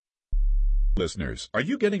listeners, are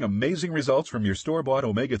you getting amazing results from your store-bought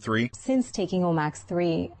omega-3? Since taking Omax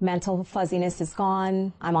 3, mental fuzziness is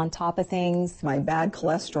gone. I'm on top of things. My bad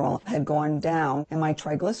cholesterol had gone down and my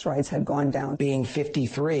triglycerides had gone down. Being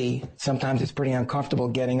 53, sometimes it's pretty uncomfortable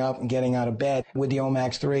getting up and getting out of bed. With the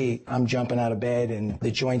Omax 3, I'm jumping out of bed and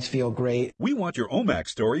the joints feel great. We want your Omax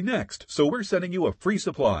story next, so we're sending you a free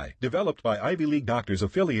supply. Developed by Ivy League doctors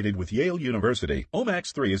affiliated with Yale University,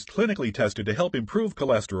 Omax 3 is clinically tested to help improve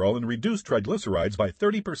cholesterol and reduce triglycerides by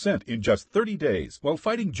 30% in just 30 days, while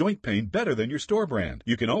fighting joint pain better than your store brand.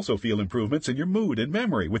 You can also feel improvements in your mood and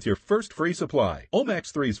memory with your first free supply.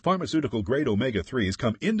 Omax 3's pharmaceutical-grade omega-3s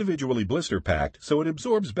come individually blister-packed, so it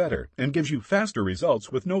absorbs better and gives you faster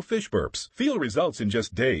results with no fish burps. Feel results in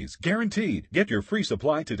just days, guaranteed. Get your free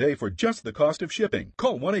supply today for just the cost of shipping.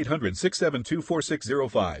 Call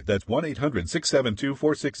 1-800-672-4605. That's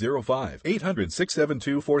 1-800-672-4605.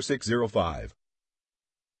 800-672-4605.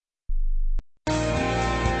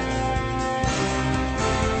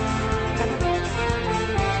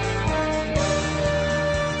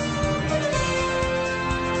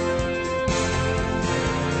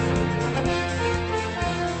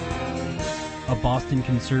 A Boston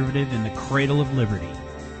conservative in the cradle of liberty.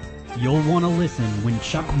 You'll want to listen when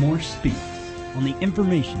Chuck Morse speaks on the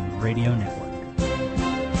Information Radio Network.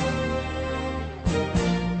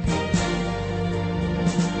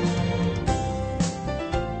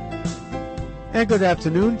 And good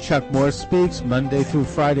afternoon. Chuck Morse speaks Monday through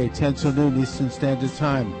Friday, 10 to noon Eastern Standard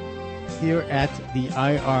Time, here at the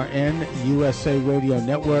IRN USA Radio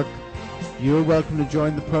Network. You're welcome to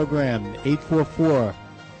join the program,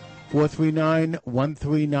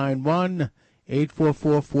 844-439-1391,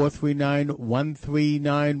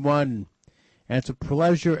 844-439-1391. And it's a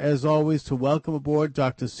pleasure, as always, to welcome aboard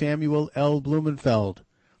Dr. Samuel L. Blumenfeld,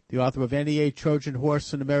 the author of NEA Trojan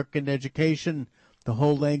Horse in American Education, The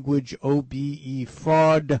Whole Language OBE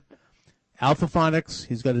Fraud, Alphaphonics.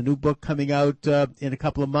 He's got a new book coming out in a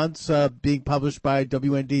couple of months, being published by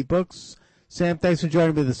WND Books. Sam, thanks for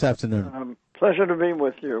joining me this afternoon. Pleasure to be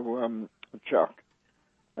with you, Chuck.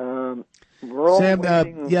 Sam,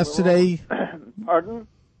 yesterday... Pardon?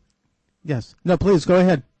 Yes. No, please, go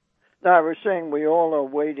ahead. No, I was saying we all are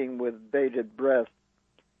waiting with bated breath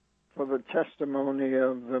for the testimony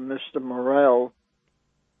of Mr. Morell,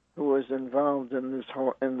 who was involved in this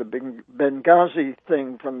in the Benghazi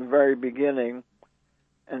thing from the very beginning,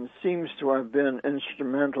 and seems to have been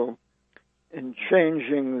instrumental in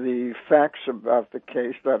changing the facts about the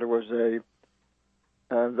case, that it was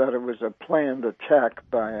a planned attack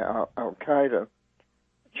by Al Qaeda,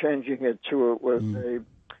 changing it to it was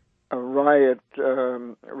a riot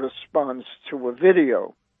response to a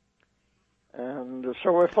video, and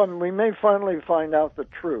so we may finally find out the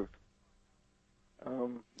truth.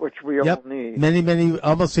 Which we all need. Many,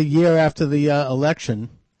 almost a year after the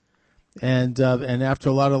election, and after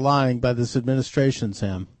a lot of lying by this administration,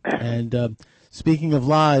 Sam. And speaking of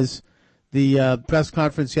lies, the press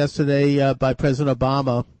conference yesterday by President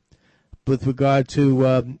Obama with regard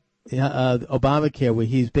to Obamacare, where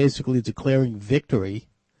he's basically declaring victory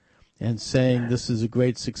and saying this is a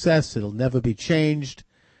great success, it'll never be changed.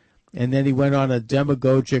 And then he went on a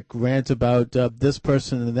demagogic rant about this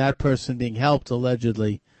person and that person being helped,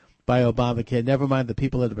 allegedly, by Obamacare, never mind the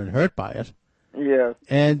people that have been hurt by it. Yeah.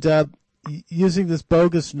 And using this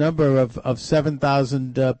bogus number of 7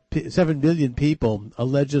 million people,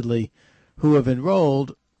 allegedly, who have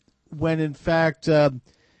enrolled, when in fact the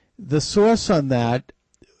source on that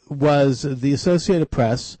was the Associated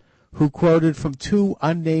Press, who quoted from 2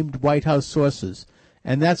 unnamed White House sources.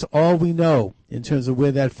 And that's all we know in terms of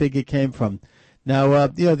where that figure came from. Now,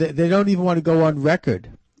 they don't even want to go on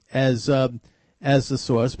record as the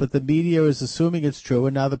source, but the media is assuming it's true,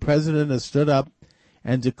 and now the president has stood up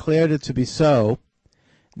and declared it to be so.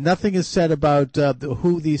 Nothing is said about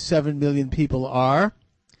who these 7 million people are,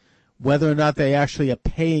 whether or not they actually are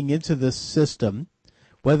paying into this system,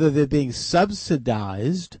 whether they're being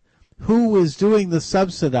subsidized, who is doing the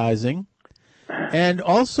subsidizing. And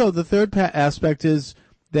also the third aspect is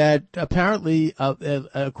that apparently,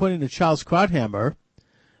 according to Charles Krauthammer,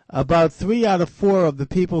 about 3 out of 4 of the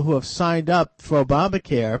people who have signed up for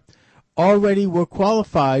Obamacare already were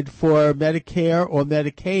qualified for Medicare or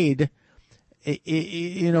Medicaid,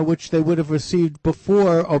 which they would have received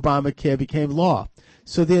before Obamacare became law.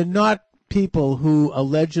 So they're not people who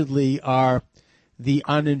allegedly are the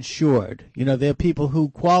uninsured. They're people who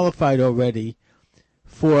qualified already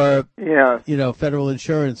for federal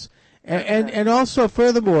insurance. And also,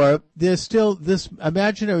 furthermore, there's still this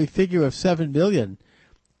imaginary figure of 7 million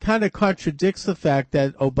kind of contradicts the fact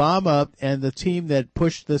that Obama and the team that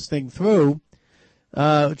pushed this thing through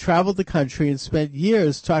traveled the country and spent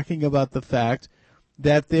years talking about the fact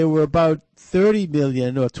that there were about 30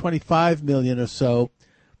 million or 25 million or so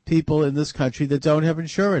people in this country that don't have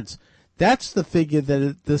insurance. That's the figure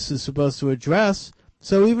that this is supposed to address.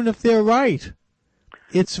 So even if they're right,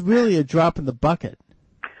 it's really a drop in the bucket.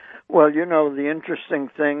 Well, the interesting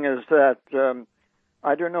thing is that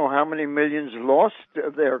I don't know how many millions lost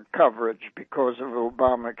their coverage because of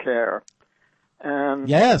Obamacare. And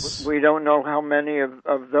yes, we don't know how many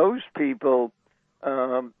of those people,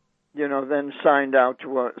 then signed on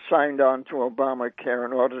to Obamacare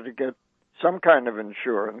in order to get some kind of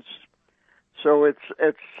insurance. So it's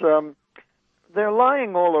they're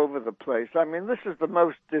lying all over the place. I mean, this is the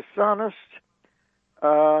most dishonest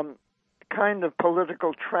kind of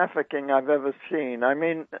political trafficking I've ever seen. I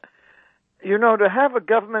mean, to have a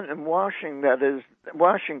government in Washington that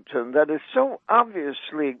is so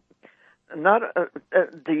obviously not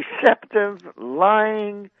deceptive,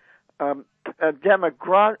 lying,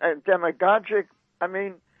 demagogic. I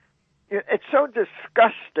mean, it's so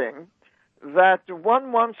disgusting that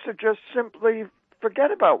one wants to just simply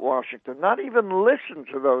forget about Washington, not even listen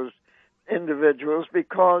to those individuals,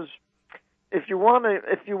 because if you want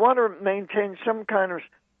to maintain some kind of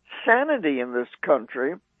sanity in this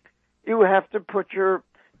country, you have to put your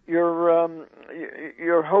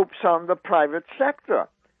hopes on the private sector.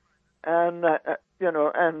 And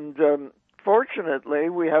fortunately,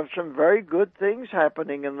 we have some very good things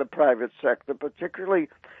happening in the private sector, particularly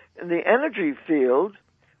in the energy field,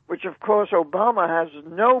 which, of course, Obama has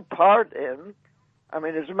no part in. I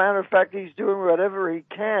mean, as a matter of fact, he's doing whatever he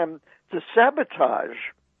can to sabotage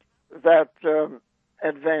that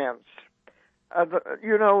advance.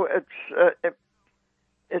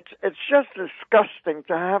 It's just disgusting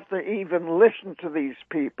to have to even listen to these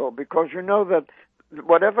people, because that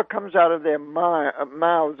whatever comes out of their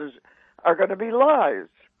mouths are going to be lies.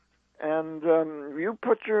 And you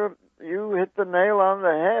hit the nail on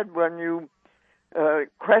the head when you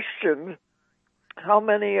questioned how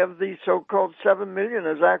many of the so-called 7 million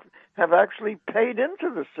have actually paid into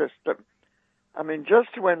the system. I mean,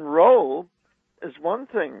 just to enroll is one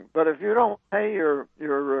thing, but if you don't pay your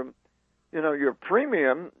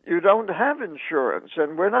premium, you don't have insurance.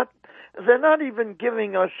 And they're not even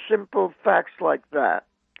giving us simple facts like that.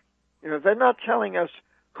 They're not telling us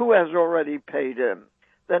who has already paid in.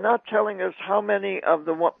 They're not telling us how many of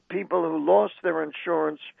the people who lost their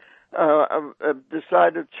insurance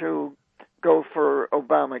decided to go for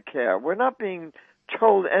Obamacare. We're not being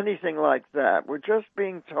told anything like that. We're just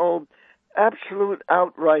being told absolute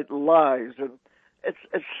outright lies. And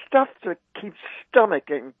it's stuff to keep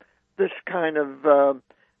stomaching this kind of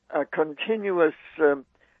continuous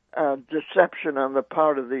deception on the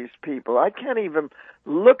part of these people. I can't even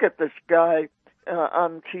look at this guy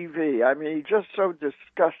on TV. I mean, he just so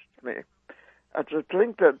disgusts me. To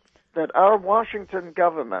think that our Washington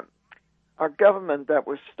government, our government that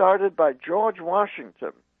was started by George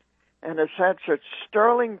Washington and has had such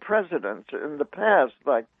sterling presidents in the past,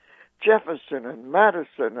 like Jefferson and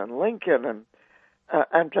Madison and Lincoln,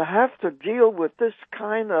 and to have to deal with this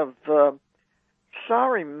kind of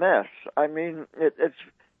sorry mess. I mean, it's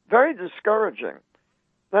very discouraging.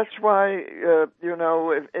 That's why, if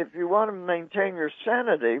you want to maintain your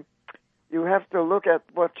sanity, you have to look at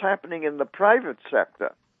what's happening in the private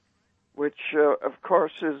sector, which, of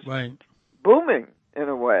course, is booming in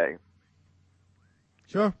a way.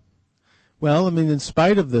 Sure. Well, I mean, in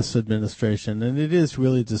spite of this administration, and it is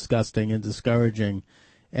really disgusting and discouraging,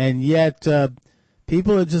 and yet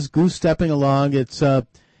people are just goose-stepping along. It's,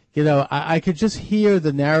 I could just hear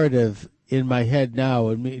the narrative in my head now,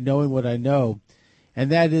 and me knowing what I know, and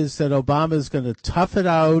that is that Obama is going to tough it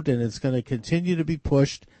out, and it's going to continue to be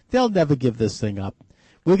pushed. They'll never give this thing up.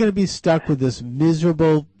 We're going to be stuck with this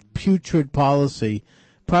miserable, putrid policy,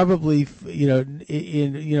 probably, for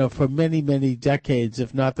many, many decades,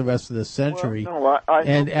 if not the rest of the century. Well, no, I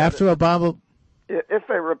and after Obama, if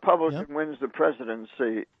a Republican wins the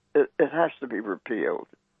presidency, it has to be repealed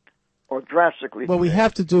or drastically. Well, we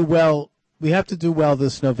have to do well. We have to do well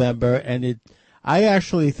this November, and I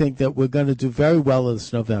actually think that we're going to do very well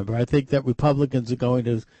this November. I think that Republicans are going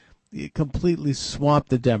to completely swamp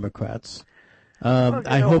the Democrats.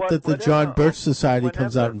 I hope that the John Birch Society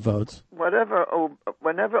comes out and votes. Whenever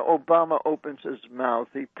Obama opens his mouth,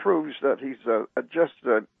 he proves that he's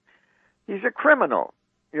a criminal.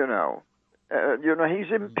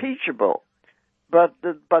 He's impeachable. But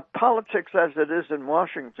politics, as it is in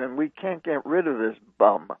Washington, we can't get rid of this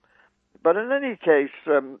bum. But in any case,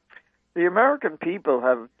 the American people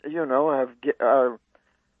are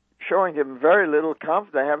showing him very little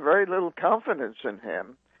they have very little confidence in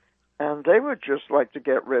him, and they would just like to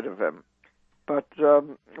get rid of him. But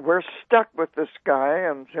we're stuck with this guy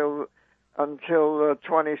until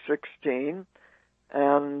 2016,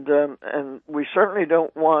 and we certainly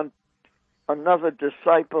don't want another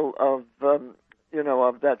disciple of of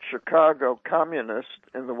that Chicago communist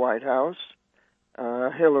in the White House,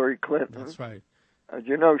 Hillary Clinton. That's right.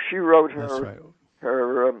 She wrote That's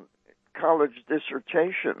her college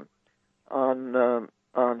dissertation on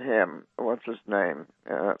him. What's his name?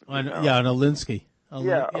 On Alinsky.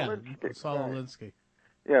 Alinsky. Saul Alinsky.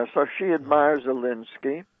 Yeah, so she admires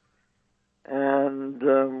Alinsky.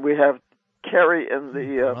 And we have Kerry in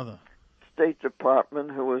the State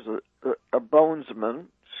Department, who was a bonesman,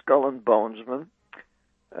 skull and bonesman.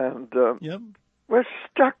 And we're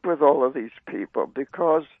stuck with all of these people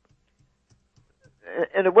because,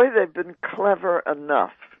 in a way, they've been clever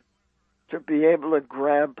enough to be able to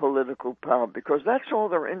grab political power because that's all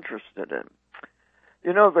they're interested in.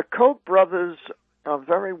 The Koch brothers are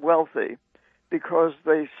very wealthy because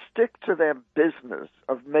they stick to their business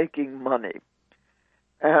of making money.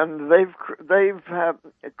 And they've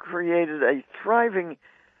created a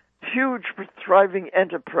huge thriving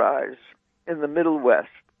enterprise in the Middle West.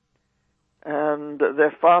 And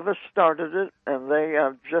their father started it, and they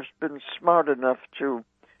have just been smart enough to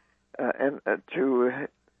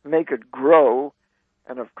make it grow.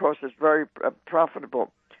 And of course, it's very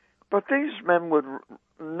profitable. But these men would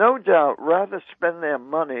no doubt rather spend their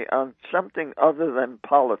money on something other than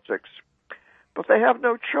politics. But they have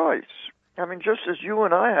no choice. I mean, just as you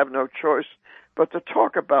and I have no choice but to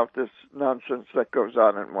talk about this nonsense that goes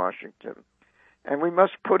on in Washington. And we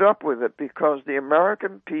must put up with it because the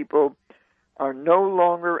American people are no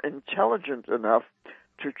longer intelligent enough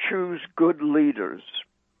to choose good leaders.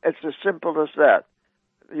 It's as simple as that.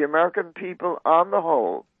 The American people, on the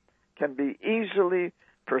whole, can be easily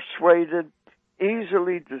persuaded,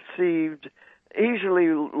 easily deceived,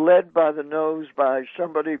 easily led by the nose by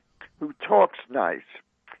somebody who talks nice.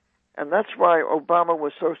 And that's why Obama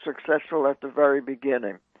was so successful at the very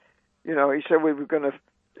beginning. He said we were going to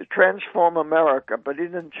transform America, but he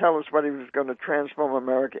didn't tell us what he was going to transform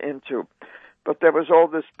America into. But there was all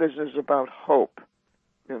this business about hope,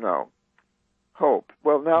 hope.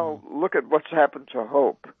 Well, now look at what's happened to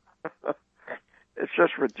hope. It's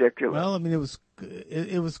just ridiculous. Well, I mean,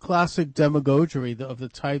 it was classic demagoguery of the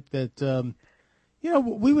type that,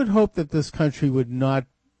 we would hope that this country would not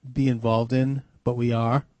be involved in, but we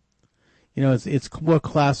are. It's more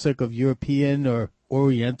classic of European or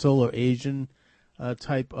Oriental or Asian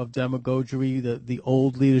type of demagoguery, the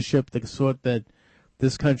old leadership, the sort that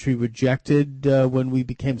this country rejected when we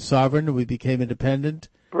became sovereign and we became independent.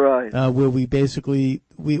 Right. Where we basically,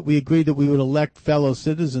 we agreed that we would elect fellow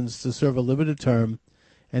citizens to serve a limited term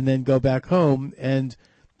and then go back home and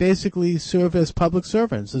basically serve as public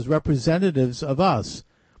servants, as representatives of us,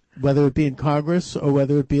 whether it be in Congress or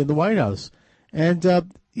whether it be in the White House. And,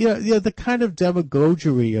 the kind of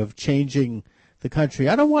demagoguery of changing the country.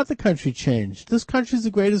 I don't want the country changed. This country is the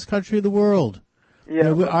greatest country in the world.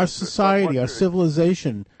 Yeah, our society, our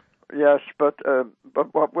civilization. Yes, but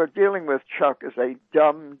what we're dealing with, Chuck, is a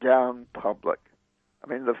dumbed-down public. I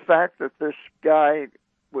mean, the fact that this guy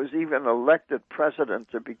was even elected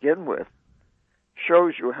president to begin with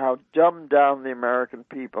shows you how dumbed down the American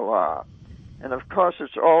people are. And, of course,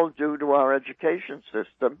 it's all due to our education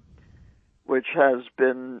system, which has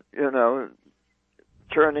been,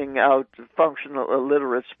 turning out functional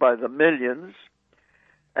illiterates by the millions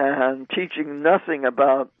and teaching nothing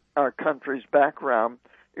about our country's background.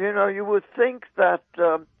 You would think that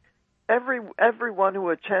everyone who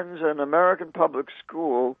attends an American public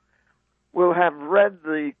school will have read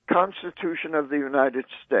the Constitution of the United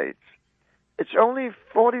States. It's only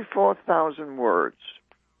 44,000 words,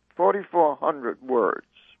 4,400 words,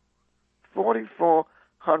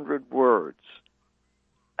 4,400 words.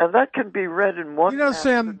 And that can be read in one afternoon.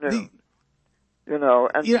 Sam,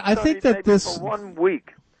 I think that this for 1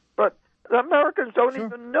 week. But the Americans don't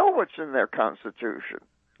even know what's in their Constitution,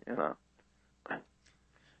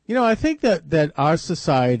 I think that our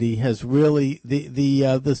society has really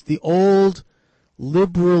the old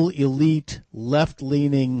liberal elite,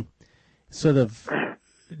 left-leaning, sort of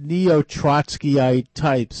neo-Trotskyite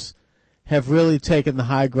types have really taken the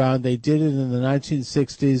high ground. They did it in the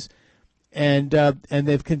 1960s, and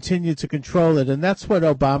they've continued to control it, and that's what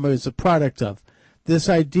Obama is a product of. This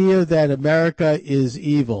idea that America is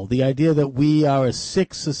evil, the idea that we are a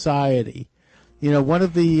sick society. One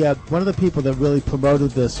of the people that really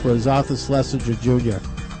promoted this was Arthur Schlesinger Jr.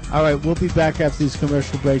 All right, we'll be back after these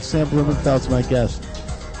commercial breaks. Sam Blumenfeld's my guest.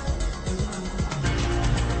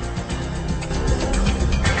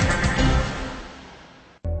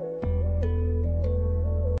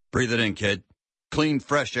 Breathe it in, kid. Clean,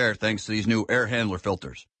 fresh air thanks to these new air handler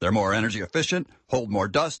filters. They're more energy efficient, hold more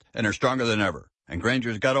dust, and are stronger than ever. And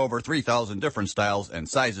Grainger's got over 3,000 different styles and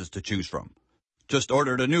sizes to choose from. Just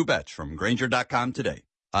ordered a new batch from Grainger.com today.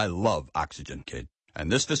 I love oxygen, kid.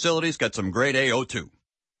 And this facility's got some grade AO2.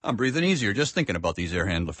 I'm breathing easier just thinking about these air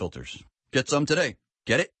handler filters. Get some today.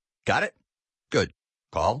 Get it? Got it? Good.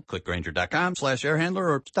 Call, click Grainger.com/airhandler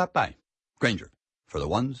or stop by. Grainger, for the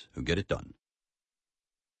ones who get it done.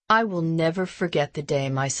 I will never forget the day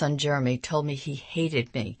my son Jeremy told me he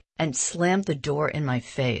hated me and slammed the door in my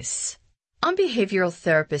face. I'm behavioral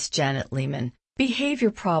therapist Janet Lehman.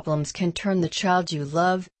 Behavior problems can turn the child you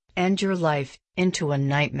love and your life into a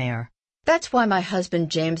nightmare. That's why my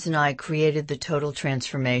husband James and I created the Total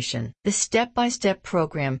Transformation, the step-by-step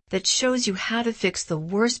program that shows you how to fix the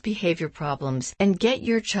worst behavior problems and get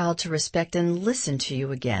your child to respect and listen to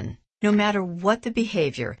you again. No matter what the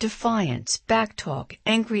behavior, defiance, backtalk,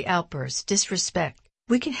 angry outbursts, disrespect,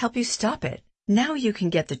 we can help you stop it. Now you can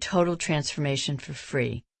get the Total Transformation for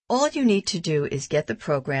free. All you need to do is get the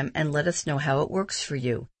program and let us know how it works for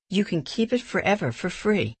you. You can keep it forever for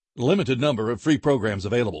free. Limited number of free programs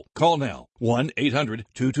available. Call now.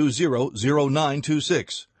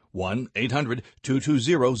 1-800-220-0926.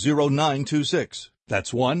 1-800-220-0926.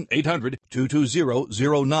 That's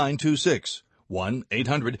 1-800-220-0926.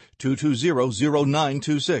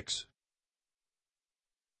 1-800-220-0926.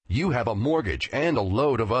 You have a mortgage and a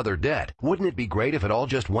load of other debt. Wouldn't it be great if it all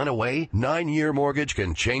just went away? 9-year mortgage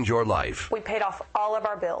can change your life. We paid off all of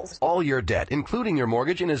our bills. All your debt, including your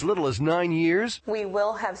mortgage, in as little as 9 years? We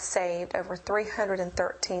will have saved over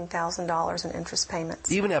 $313,000 in interest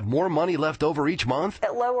payments. Even have more money left over each month?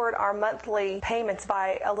 It lowered our monthly payments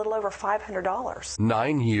by a little over $500.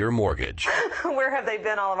 9-year mortgage. Where have they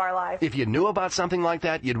been all of our life? If you knew about something like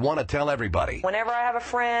that, you'd want to tell everybody. Whenever I have a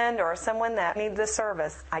friend or someone that needs this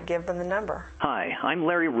service, I give them the number. Hi, I'm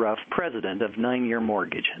Larry Ruff, president of 9-Year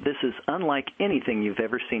Mortgage. This is unlike anything you've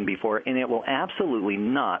ever seen before, and it will absolutely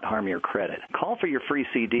not harm your credit. Call for your free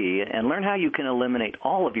CD and learn how you can eliminate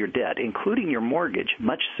all of your debt, including your mortgage,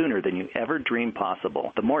 much sooner than you ever dreamed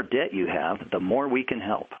possible. The more debt you have, the more we can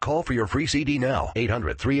help. Call for your free CD now.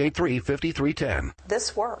 800-383-5310.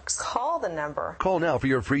 This works. Call the number. Call now for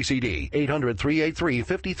your free CD.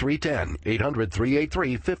 800-383-5310.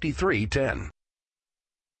 800-383-5310.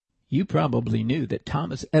 You probably knew that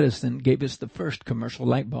Thomas Edison gave us the first commercial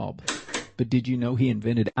light bulb. But did you know he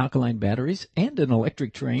invented alkaline batteries and an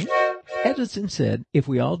electric train? Edison said, if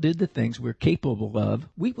we all did the things we're capable of,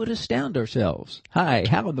 we would astound ourselves. Hi,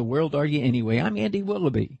 how in the world are you anyway? I'm Andy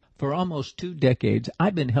Willoughby. For almost 2 decades,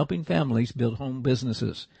 I've been helping families build home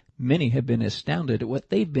businesses. Many have been astounded at what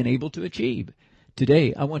they've been able to achieve.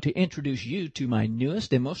 Today, I want to introduce you to my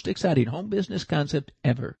newest and most exciting home business concept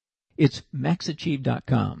ever. It's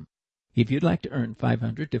MaxAchieve.com. If you'd like to earn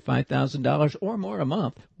 $500 to $5,000 or more a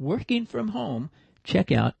month working from home,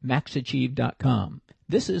 check out MaxAchieve.com.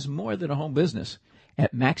 This is more than a home business.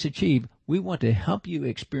 At MaxAchieve, we want to help you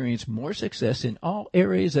experience more success in all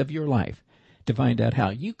areas of your life. To find out how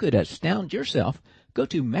you could astound yourself, go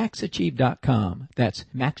to MaxAchieve.com. That's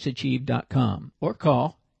MaxAchieve.com. Or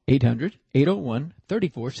call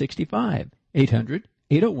 800-801-3465.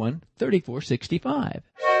 800-801-3465.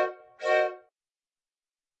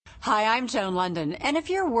 Hi, I'm Joan London, and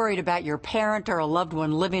if you're worried about your parent or a loved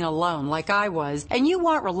one living alone like I was, and you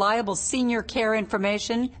want reliable senior care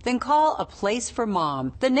information, then call A Place for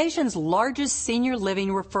Mom, the nation's largest senior living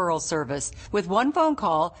referral service. With one phone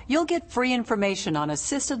call, you'll get free information on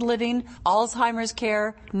assisted living, Alzheimer's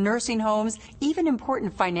care, nursing homes, even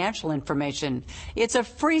important financial information. It's a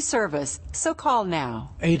free service, so call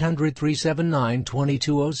now.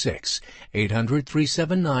 800-379-2206.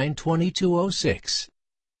 800-379-2206.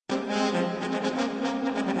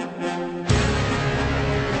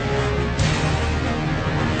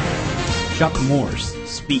 Chuck Morse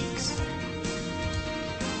speaks.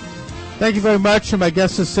 Thank you very much. And my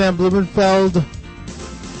guest is Sam Blumenfeld,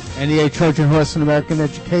 NEA Trojan Horse in American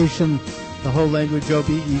Education, the whole language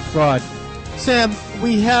OBE fraud. Sam,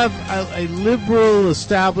 we have a liberal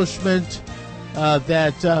establishment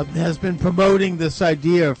that has been promoting this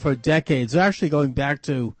idea for decades, actually going back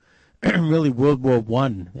to really World War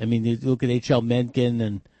I. I mean, you look at H.L. Mencken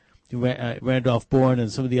and Randolph Bourne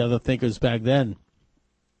and some of the other thinkers back then.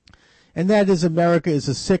 And that is, America is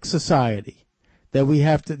a sick society, that we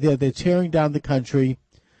have to, they're tearing down the country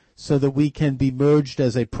so that we can be merged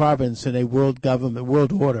as a province in a world government,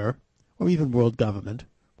 world order, or even world government.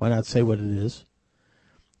 Why not say what it is?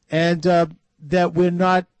 And that we're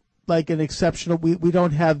not like an exceptional, we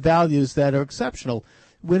don't have values that are exceptional.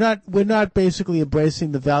 we're not basically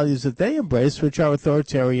embracing the values that they embrace, which are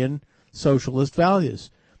authoritarian socialist values.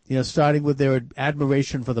 You know, starting with their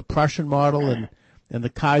admiration for the Prussian model and the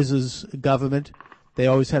Kaiser's government. They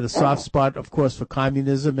always had a soft spot, of course, for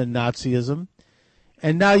communism and Nazism.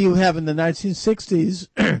 And now you have in the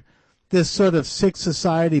 1960s this sort of sick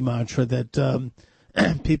society mantra that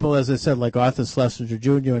people, as I said, like Arthur Schlesinger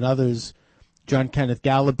Jr. and others, John Kenneth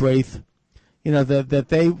Galbraith, you know, that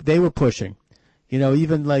they were pushing. You know,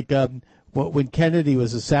 even like when Kennedy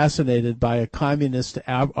was assassinated by a communist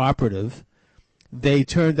operative, they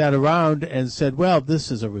turned that around and said, well,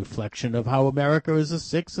 this is a reflection of how America is a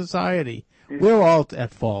sick society. We're all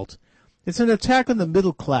at fault. It's an attack on the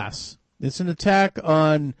middle class. It's an attack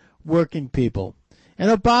on working people.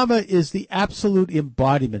 And Obama is the absolute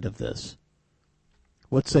embodiment of this.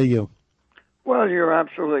 What say you? Well, you're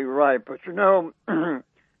absolutely right. But, you know,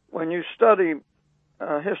 when you study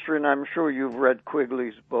history, and I'm sure you've read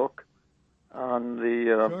Quigley's book on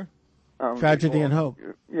the... Tragedy and Hope.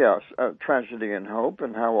 Yes, Tragedy and Hope,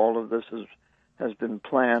 and how all of this has been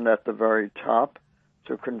planned at the very top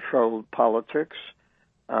to control politics.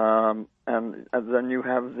 And then you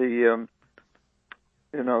have the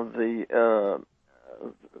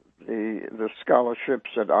scholarships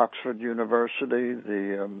at Oxford University,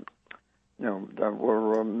 that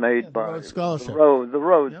were made by the Rhodes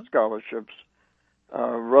scholarships.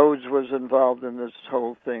 Rhodes was involved in this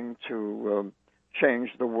whole thing to change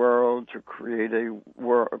the world, to create a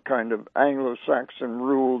kind of Anglo-Saxon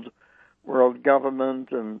ruled world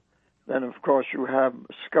government, and then of course you have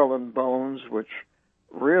Skull and Bones, which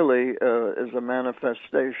really is a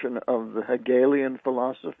manifestation of the Hegelian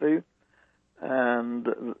philosophy and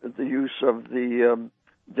the use of the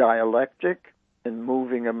dialectic in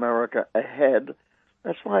moving America ahead.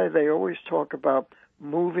 That's why they always talk about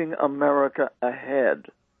moving America ahead.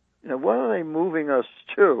 You know, what are they moving us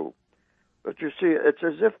to? But you see, it's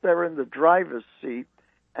as if they're in the driver's seat,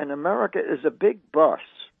 and America is a big bus,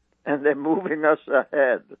 and they're moving us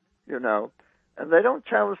ahead, you know. And they don't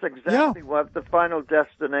tell us exactly what the final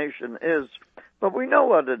destination is, but we know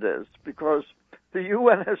what it is, because the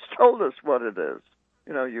UN has told us what it is.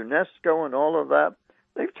 You know, UNESCO and all of that,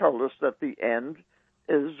 they've told us that the end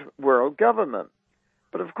is world government.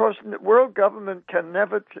 But, of course, world government can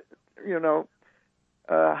never,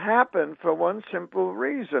 happen for one simple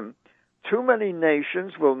reason. Too many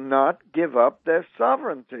nations will not give up their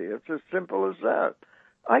sovereignty. It's as simple as that.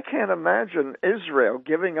 I can't imagine Israel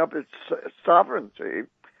giving up its sovereignty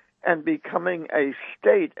and becoming a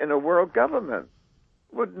state in a world government.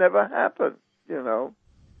 Would never happen, you know.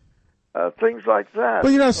 Things like that.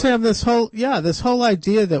 Well, you know, Sam, this whole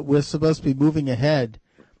idea that we're supposed to be moving ahead,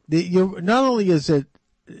 not only is it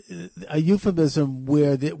a euphemism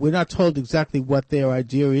where we're not told exactly what their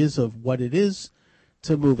idea is of what it is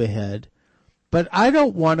to move ahead, but I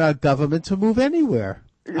don't want our government to move anywhere.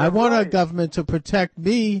 I want our government to protect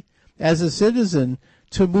me as a citizen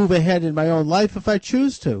to move ahead in my own life if I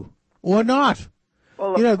choose to, or not.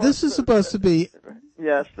 Well, you know, this is supposed to be...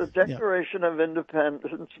 Yes, the Declaration of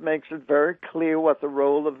Independence makes it very clear what the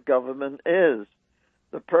role of government is.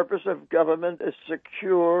 The purpose of government is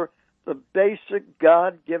secure the basic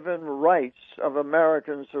God-given rights of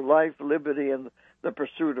Americans to life, liberty, and the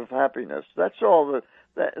pursuit of happiness. That's all.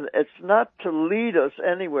 It's not to lead us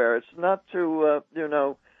anywhere. It's not to,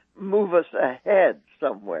 move us ahead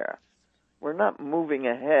somewhere. We're not moving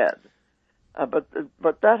ahead. But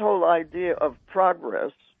that whole idea of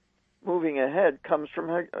progress, moving ahead, comes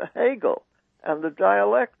from Hegel and the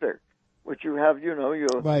dialectic, which you have,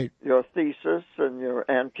 your thesis and your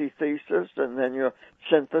antithesis and then your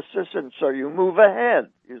synthesis, and so you move ahead,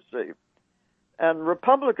 you see. And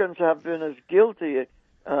Republicans have been as guilty in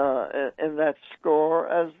that score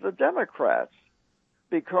as the Democrats,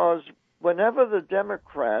 because whenever the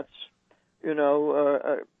Democrats,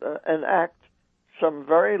 enact some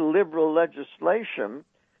very liberal legislation,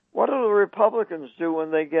 what do the Republicans do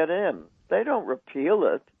when they get in? They don't repeal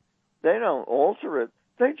it. They don't alter it.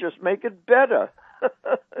 They just make it better.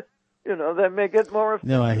 They make it more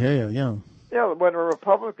efficient. No, I hear you, yeah. Yeah, when a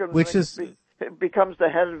Republican becomes the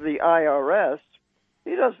head of the IRS,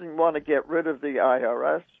 he doesn't want to get rid of the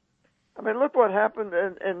IRS. I mean, look what happened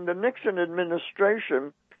in the Nixon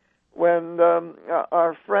administration when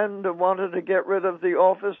our friend wanted to get rid of the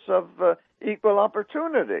Office of Equal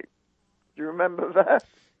Opportunity. Do you remember that?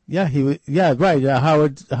 Yeah, right.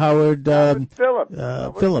 Howard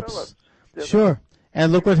Phillips. Phillips. Sure.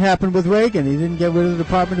 And look what happened with Reagan. He didn't get rid of the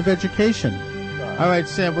Department of Education. All right,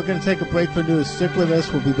 Sam, we're going to take a break for news. Stick with us.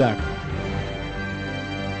 We'll be back.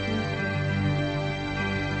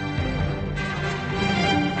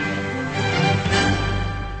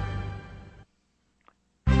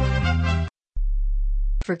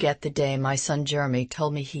 forget the day my son Jeremy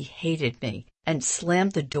told me he hated me and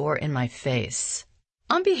slammed the door in my face.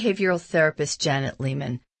 I'm behavioral therapist Janet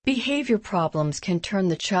Lehman. Behavior problems can turn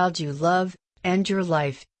the child you love and your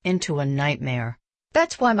life into a nightmare.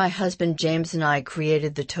 That's why my husband James and I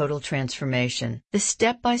created the Total Transformation, the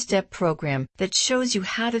step-by-step program that shows you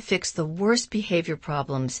how to fix the worst behavior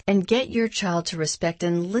problems and get your child to respect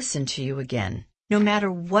and listen to you again. No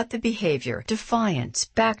matter what the behavior, defiance,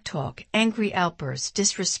 backtalk, angry outbursts,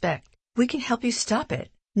 disrespect, we can help you stop it.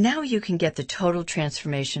 Now you can get the Total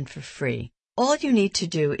Transformation for free. All you need to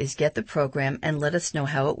do is get the program and let us know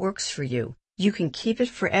how it works for you. You can keep it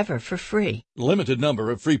forever for free. Limited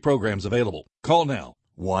number of free programs available. Call now.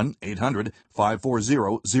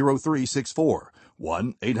 1-800-540-0364.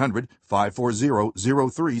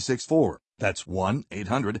 1-800-540-0364. That's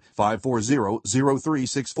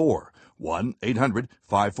 1-800-540-0364.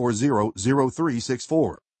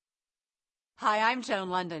 1-800-540-0364. Hi, I'm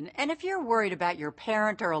Joan London, and if you're worried about your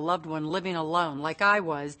parent or a loved one living alone like I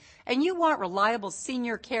was, and you want reliable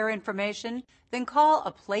senior care information, then call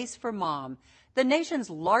A Place for Mom, the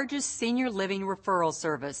nation's largest senior living referral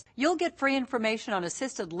service. You'll get free information on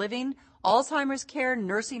assisted living, Alzheimer's care,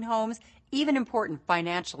 nursing homes, even important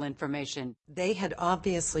financial information. They had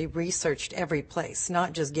obviously researched every place,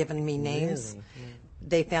 not just given me names. Really? Yeah.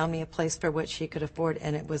 They found me a place for what she could afford,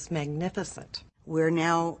 and it was magnificent. We're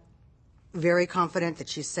now very confident that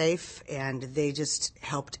she's safe, and they just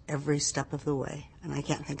helped every step of the way, and I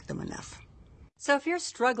can't thank them enough. So if you're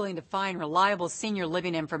struggling to find reliable senior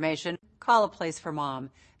living information, call A Place for Mom.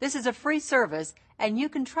 This is a free service, and you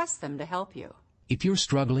can trust them to help you. If you're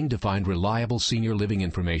struggling to find reliable senior living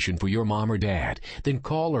information for your mom or dad, then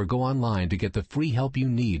call or go online to get the free help you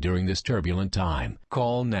need during this turbulent time.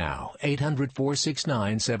 Call now,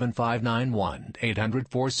 800-469-7591,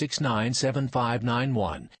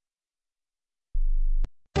 800-469-7591.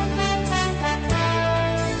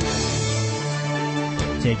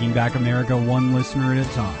 Taking back America one listener at a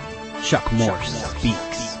time. Chuck Morse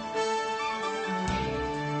speaks.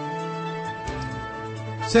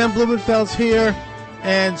 Sam Blumenfeld's here,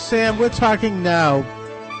 and Sam, we're talking now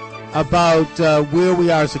about where we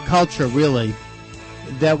are as a culture, really,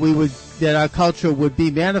 that our culture would be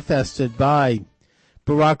manifested by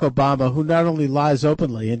Barack Obama, who not only lies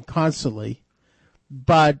openly and constantly,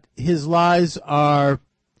 but his lies are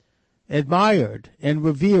admired and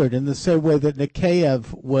revered in the same way that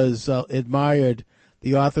Nikhaev was admired,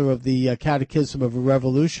 the author of the Catechism of a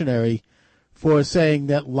Revolutionary, for saying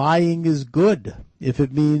that lying is good if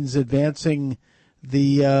it means advancing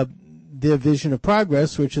their vision of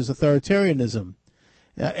progress, which is authoritarianism,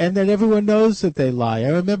 and that everyone knows that they lie. I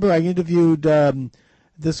remember I interviewed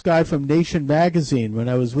this guy from Nation magazine when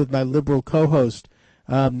I was with my liberal co-host,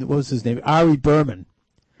 what was his name, Ari Berman,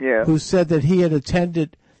 who said that he had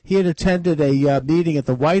attended a meeting at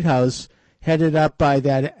the White House headed up by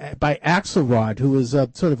Axelrod, who was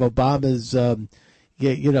sort of Obama's,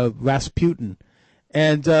 Rasputin.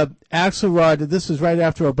 And Axelrod, this was right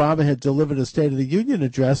after Obama had delivered a State of the Union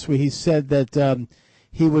address where he said that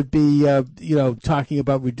he would be, talking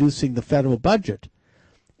about reducing the federal budget.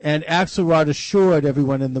 And Axelrod assured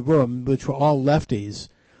everyone in the room, which were all lefties,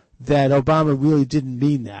 that Obama really didn't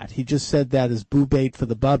mean that. He just said that as boo bait for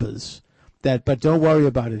the bubbas. But don't worry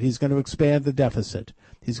about it. He's going to expand the deficit.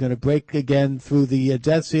 He's going to break again through the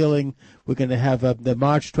debt ceiling. We're going to have the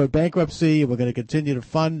march toward bankruptcy. We're going to continue to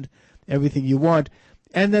fund everything you want.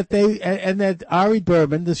 And that Ari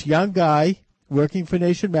Berman, this young guy working for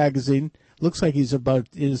Nation magazine, looks like he's about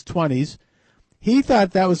in his 20s, he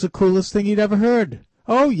thought that was the coolest thing he'd ever heard.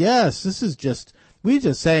 Oh, yes, we're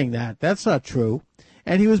just saying that. That's not true.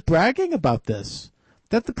 And he was bragging about this,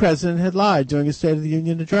 that the president had lied during his State of the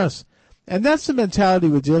Union address. And that's the mentality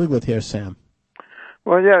we're dealing with here, Sam.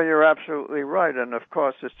 Well, yeah, you're absolutely right. And, of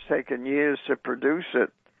course, it's taken years to produce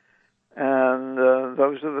it. And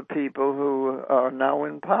those are the people who are now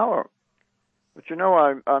in power. But,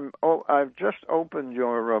 I've just opened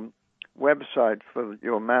your website for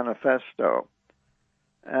your manifesto,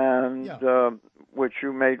 and which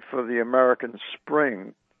you made for the American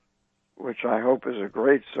Spring, which I hope is a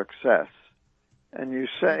great success. And you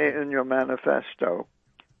say in your manifesto,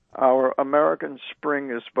 our American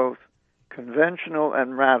Spring is both conventional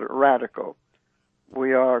and radical.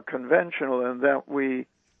 We are conventional in that we,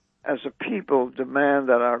 as a people, demand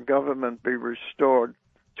that our government be restored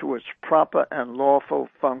to its proper and lawful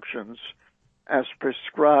functions as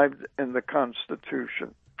prescribed in the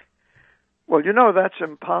Constitution. Well, that's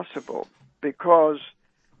impossible because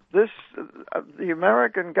the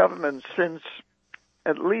American government, since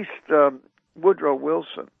at least Woodrow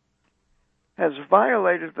Wilson, has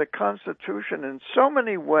violated the Constitution in so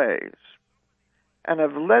many ways and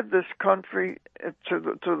have led this country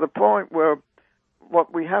to the point where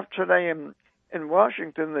what we have today in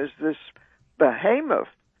Washington is this behemoth,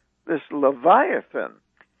 this Leviathan,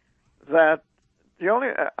 that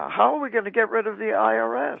how are we going to get rid of the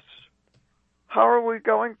IRS? How are we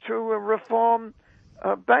going to reform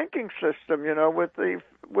a banking system, with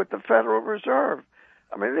the Federal Reserve?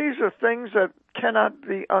 I mean, these are things that cannot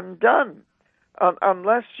be undone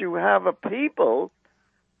unless you have a people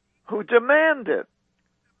who demand it.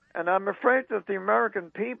 And I'm afraid that the American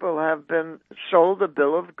people have been sold a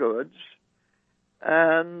bill of goods,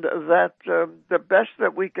 and that the best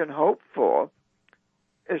that we can hope for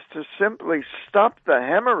is to simply stop the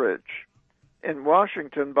hemorrhage in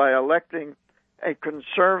Washington by electing a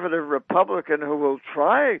conservative Republican who will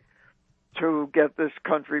try to get this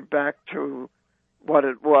country back to what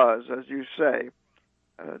it was, as you say,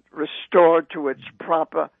 restored to its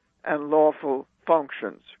proper and lawful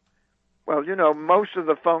functions. Well, most of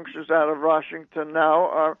the functions out of Washington now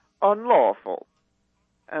are unlawful.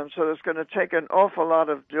 And so it's going to take an awful lot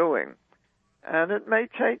of doing. And it may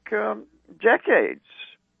take decades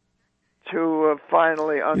to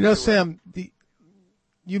finally undo Sam,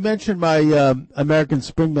 you mentioned my American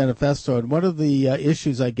Spring Manifesto, and one of the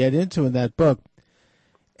issues I get into in that book,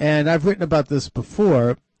 and I've written about this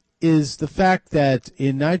before, is the fact that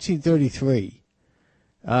in 1933,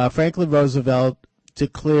 Franklin Roosevelt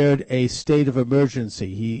declared a state of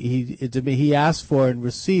emergency. He asked for and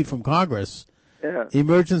received from Congress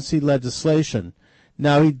emergency legislation.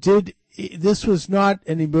 Now, this was not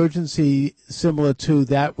an emergency similar to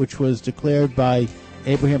that which was declared by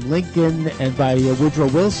Abraham Lincoln and by Woodrow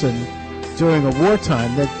Wilson during a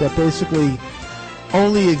wartime that basically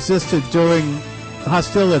only existed during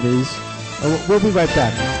hostilities. We'll be right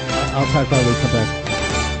back. I'll talk about it when we come back.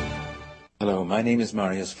 Hello, my name is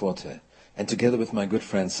Marius Forte, and together with my good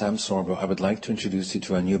friend Sam Sorbo, I would like to introduce you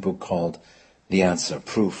to a new book called The Answer,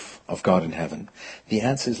 Proof of God in Heaven. The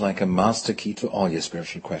answer is like a master key to all your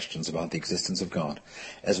spiritual questions about the existence of God,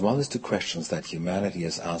 as well as to questions that humanity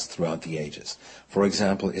has asked throughout the ages. For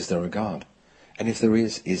example, is there a God? And if there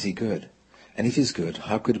is he good? And if he's good,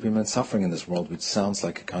 how could it prevent suffering in this world, which sounds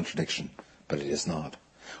like a contradiction, but it is not?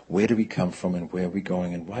 Where do we come from, and where are we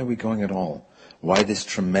going, and why are we going at all? Why this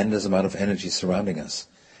tremendous amount of energy surrounding us?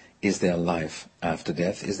 Is there life after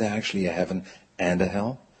death? Is there actually a heaven and a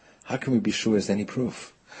hell? How can we be sure there's any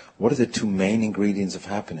proof? What are the two main ingredients of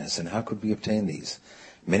happiness, and how could we obtain these?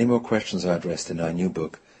 Many more questions are addressed in our new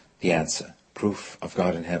book, The Answer, Proof of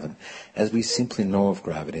God in Heaven. As we simply know of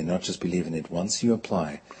gravity and not just believe in it, once you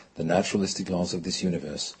apply the naturalistic laws of this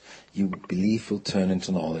universe, you belief will turn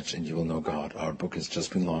into knowledge and you will know God. Our book has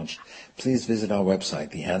just been launched. Please visit our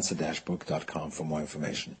website, theanswer-book.com, for more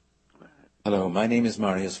information. Hello, my name is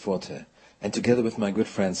Marius Forte, and together with my good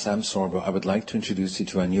friend Sam Sorbo, I would like to introduce you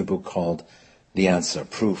to a new book called The Answer,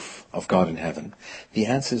 Proof of God in Heaven. The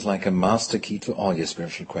answer is like a master key to all your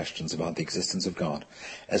spiritual questions about the existence of God,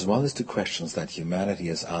 as well as to questions that humanity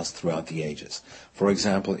has asked throughout the ages. For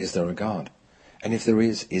example, is there a God? And if there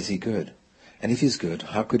is he good? And if he's good,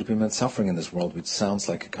 how could it prevent suffering in this world, which sounds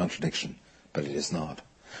like a contradiction, but it is not?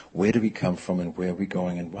 Where do we come from, and where are we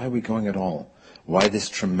going, and why are we going at all? Why this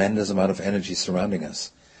tremendous amount of energy surrounding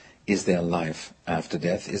us? Is there life after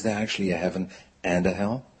death? Is there actually a heaven and a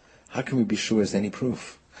hell? How can we be sure there's any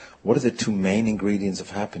proof? What are the two main ingredients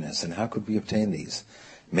of happiness, and how could we obtain these?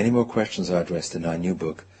 Many more questions are addressed in our new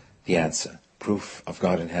book, The Answer, Proof of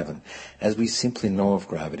God in Heaven. As we simply know of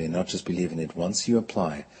gravity and not just believe in it, once you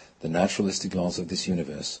apply the naturalistic laws of this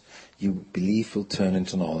universe, you belief will turn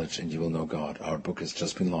into knowledge and you will know God. Our book has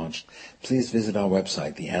just been launched. Please visit our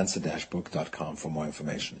website, theanswer-book.com, for more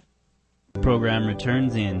information. The program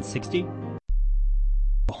returns in 60.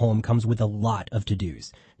 A home comes with a lot of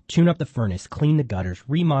to-dos. Tune up the furnace, clean the gutters,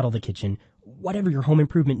 remodel the kitchen. Whatever your home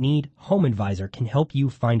improvement need, Home Advisor can help you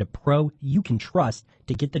find a pro you can trust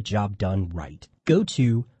to get the job done right. Go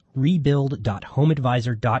to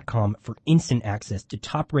rebuild.homeadvisor.com for instant access to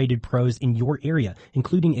top-rated pros in your area,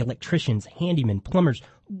 including electricians, handymen, plumbers,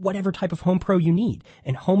 whatever type of home pro you need.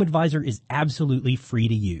 And Home Advisor is absolutely free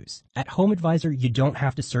to use. At Home Advisor, you don't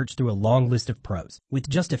have to search through a long list of pros. With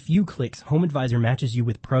just a few clicks, Home Advisor matches you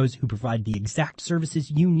with pros who provide the exact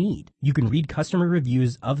services you need. You can read customer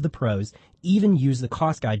reviews of the pros, even use the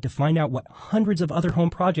cost guide to find out what hundreds of other home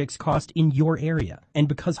projects cost in your area. And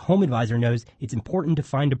because Home Advisor knows it's important to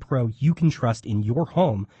find a pro you can trust in your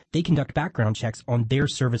home, they conduct background checks on their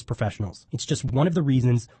service professionals. It's just one of the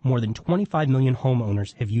reasons more than 25 million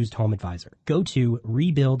homeowners have used HomeAdvisor. Go to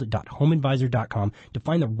rebuild.homeadvisor.com to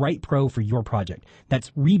find the right pro for your project.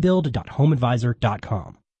 That's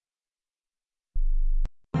rebuild.homeadvisor.com.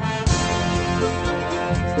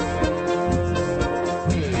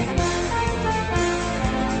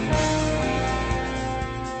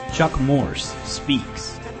 Chuck Morse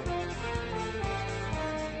speaks.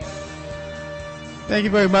 Thank you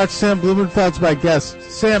very much. Sam Blumenfeld's my guest.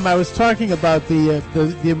 Sam, I was talking about the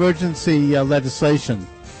emergency legislation.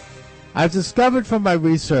 I've discovered from my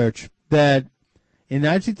research that in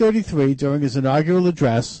 1933, during his inaugural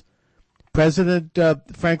address, President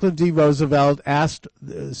Franklin D. Roosevelt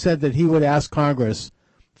said that he would ask Congress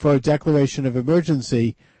for a declaration of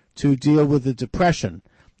emergency to deal with the Depression.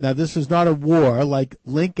 Now, this was not a war like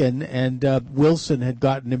Lincoln and Wilson had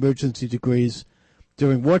gotten emergency degrees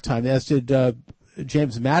during wartime, as did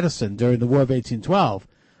James Madison during the War of 1812.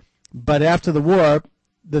 But after the war,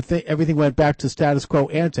 everything went back to status quo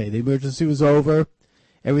ante. The emergency was over.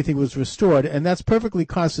 Everything was restored, and that's perfectly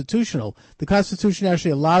constitutional. The Constitution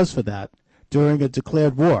actually allows for that during a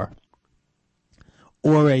declared war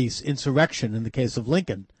or a insurrection in the case of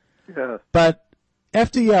Lincoln. Yeah. But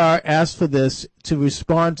FDR asked for this to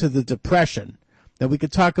respond to the Depression. Now, we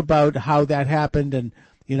could talk about how that happened and,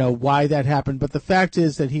 why that happened, but the fact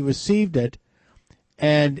is that he received it,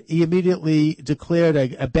 and he immediately declared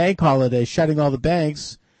a bank holiday, shutting all the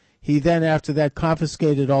banks. He then, after that,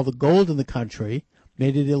 confiscated all the gold in the country,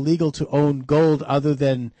 made it illegal to own gold other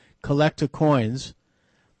than collector coins,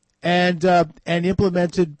 and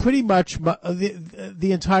implemented pretty much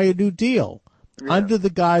the entire New Deal under the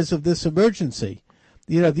guise of this emergency.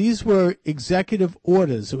 These were executive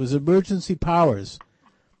orders. It was emergency powers.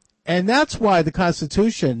 And that's why the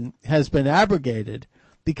Constitution has been abrogated,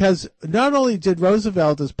 because not only did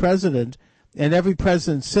Roosevelt as president and every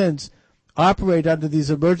president since operate under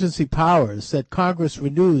these emergency powers that Congress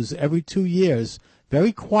renews every 2 years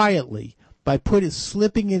very quietly by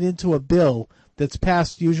slipping it into a bill that's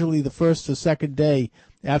passed usually the first or second day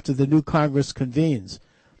after the new Congress convenes.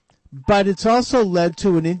 But it's also led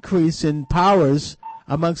to an increase in powers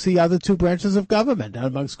amongst the other two branches of government,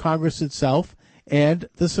 amongst Congress itself and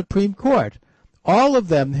the Supreme Court. All of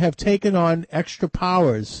them have taken on extra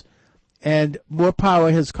powers, and more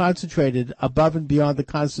power has concentrated above and beyond the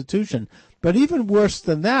Constitution. But even worse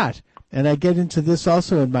than that, and I get into this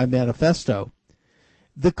also in my manifesto,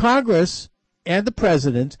 the Congress and the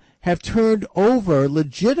President have turned over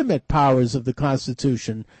legitimate powers of the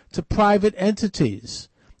Constitution to private entities.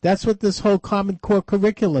 That's what this whole Common Core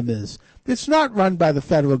curriculum is. It's not run by the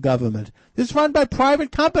federal government. It's run by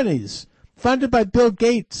private companies, funded by Bill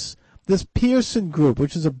Gates, this Pearson Group,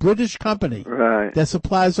 which is a British company that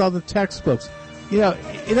supplies all the textbooks.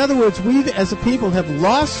 In other words, we as a people have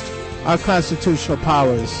lost our constitutional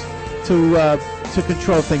powers to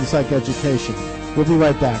control things like education. We'll be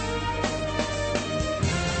right back.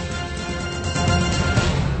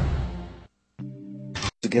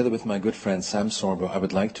 Together with my good friend Sam Sorbo, I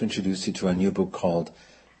would like to introduce you to a new book called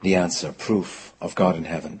The Answer, Proof of God in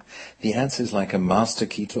Heaven. The answer is like a master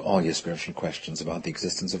key to all your spiritual questions about the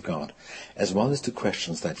existence of God, as well as to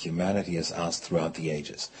questions that humanity has asked throughout the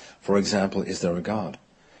ages. For example, is there a God?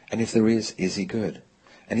 And if there is he good?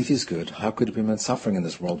 And if he's good, how could it be meant suffering in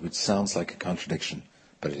this world, which sounds like a contradiction,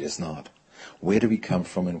 but it is not? Where do we come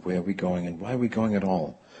from, and where are we going, and why are we going at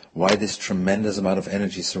all? Why this tremendous amount of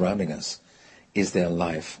energy surrounding us? Is there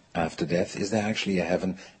life after death? Is there actually a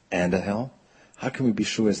heaven and a hell? How can we be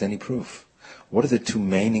sure as any proof? What are the two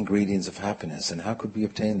main ingredients of happiness, and how could we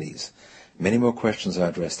obtain these? Many more questions are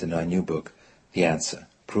addressed in our new book, The Answer,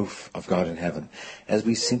 Proof of God in Heaven. As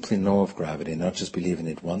we simply know of gravity, not just believe in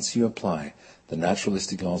it, once you apply the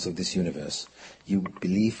naturalistic laws of this universe, your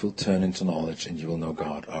belief will turn into knowledge and you will know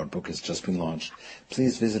God. Our book has just been launched.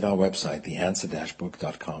 Please visit our website,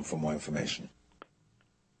 theanswer-book.com, for more information.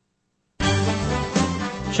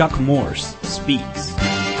 Chuck Morse speaks.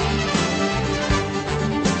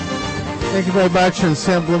 Thank you very much, and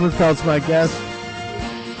Sam Blumenfeld's my guest.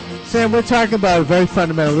 Sam, we're talking about a very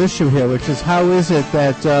fundamental issue here, which is how is it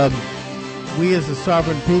that we as a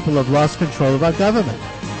sovereign people have lost control of our government?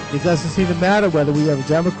 It doesn't seem to matter whether we have a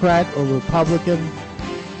Democrat or Republican.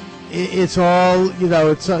 It's all,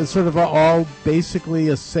 it's sort of all basically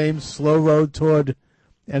a same slow road toward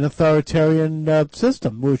an authoritarian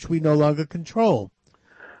system, which we no longer control.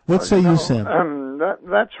 What say you, Sam?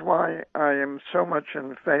 That's why I am so much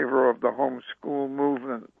in favor of the homeschool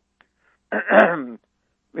movement,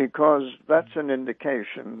 because that's an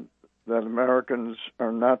indication that Americans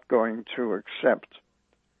are not going to accept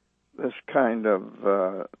this kind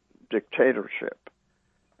of dictatorship,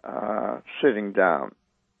 sitting down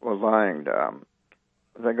or lying down.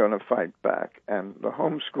 they're going to fight back. And the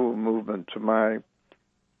homeschool movement, to my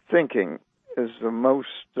thinking, is the most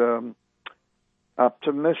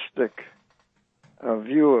optimistic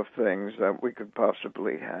view of things that we could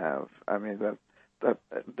possibly have. I mean, that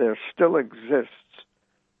there still exists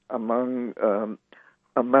among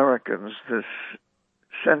Americans this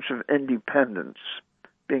sense of independence,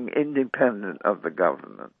 being independent of the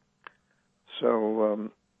government.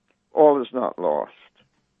 So all is not lost.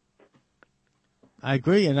 I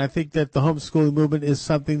agree, and I think that the homeschooling movement is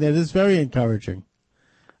something that is very encouraging.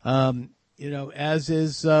 As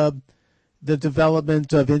is the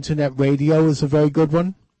development of internet radio is a very good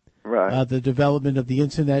one. Right. The development of the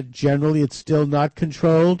internet generally, it's still not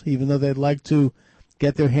controlled, even though they'd like to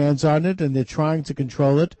get their hands on it, and they're trying to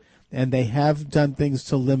control it, and they have done things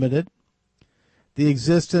to limit it. The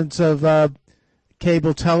existence of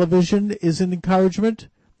cable television is an encouragement.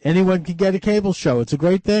 Anyone can get a cable show. It's a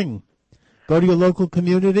great thing. Go to your local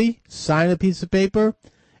community, sign a piece of paper,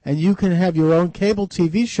 and you can have your own cable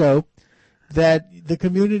TV show that the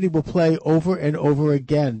community will play over and over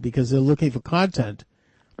again because they're looking for content.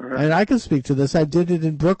 Right. And I can speak to this. I did it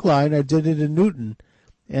in Brookline. I did it in Newton.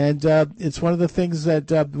 And it's one of the things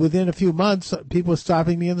that within a few months, people are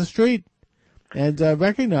stopping me in the street and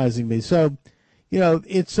recognizing me. So,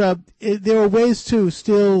 there are ways to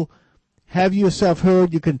still have yourself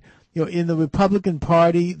heard. You can, in the Republican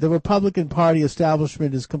Party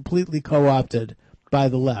establishment is completely co-opted by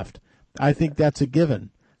the left. I think that's a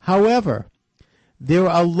given. However, there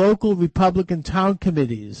are local Republican town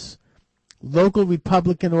committees, local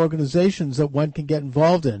Republican organizations that one can get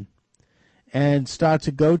involved in and start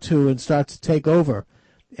to go to and start to take over.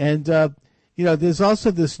 And, there's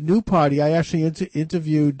also this new party. I actually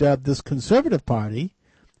interviewed this conservative party,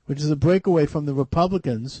 which is a breakaway from the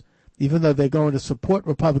Republicans, even though they're going to support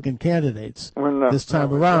Republican candidates this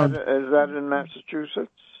time around. Is that in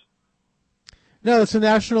Massachusetts? No, it's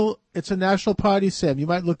a national party, Sam. You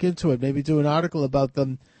might look into it, maybe do an article about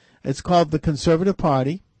them. It's called the Conservative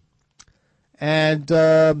Party. And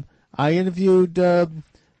I interviewed the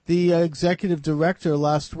executive director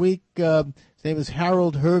last week. His name is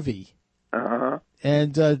Harold Hervey. Uh-huh.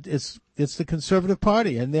 And it's the Conservative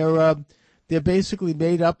Party, and they're basically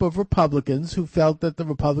made up of Republicans who felt that the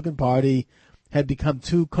Republican Party had become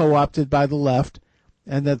too co-opted by the left,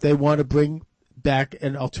 and that they want to bring back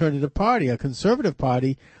an alternative party, a conservative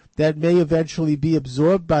party that may eventually be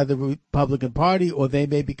absorbed by the Republican Party, or they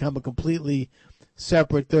may become a completely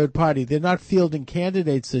separate third party. They're not fielding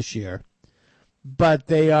candidates this year, but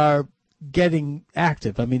they are getting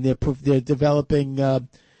active. I mean, they're developing,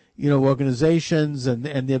 organizations, and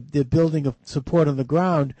they're building a support on the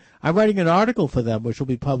ground. I'm writing an article for them, which will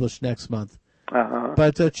be published next month. Uh-huh.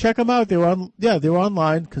 But check them out. They're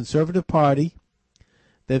online. Conservative Party.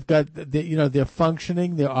 They've got, they're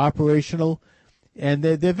functioning, they're operational, and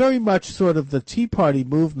they're very much sort of the Tea Party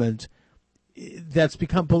movement that's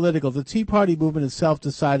become political. The Tea Party movement itself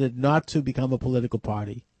decided not to become a political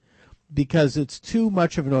party because it's too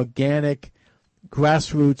much of an organic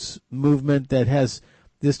grassroots movement there's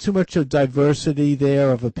too much of diversity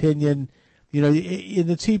there of opinion. In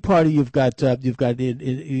the Tea Party, you've got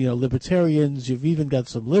libertarians, you've even got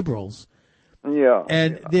some liberals. Yeah,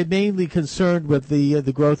 and they're mainly concerned with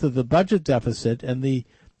the growth of the budget deficit and the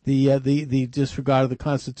disregard of the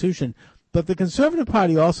Constitution. But the Conservative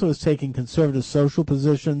Party also is taking conservative social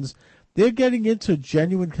positions. They're getting into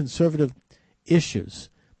genuine conservative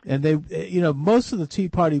issues, and most of the Tea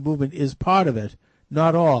Party movement is part of it,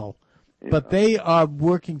 not all, but they are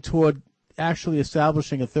working toward actually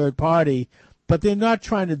establishing a third party. But they're not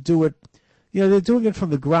trying to do it. They're doing it from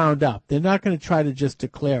the ground up. They're not going to try to just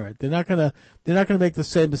declare it. They're not going to make the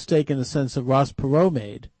same mistake in a sense that Ross Perot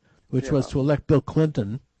made, which was to elect Bill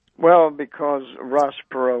Clinton. Well, because Ross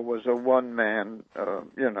Perot was a one-man,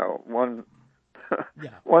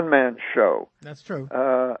 one-man show. That's true.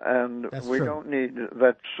 And we don't need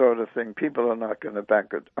that sort of thing. People are not going to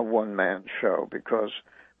back a one-man show because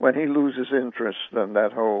when he loses interest, then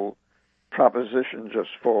that whole proposition just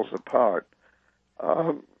falls apart.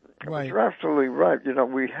 Right. You're absolutely right.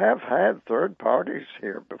 We have had third parties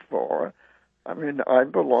here before. I mean, I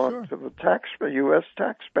belong to the U.S.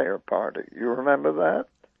 Taxpayer Party. You remember that?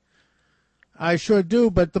 I sure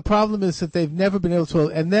do, but the problem is that they've never been able to,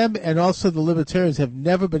 and them and also the Libertarians have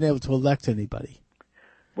never been able to elect anybody.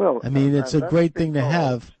 Well, I mean, it's a great thing to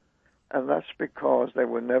have. And that's because they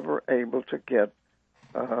were never able to get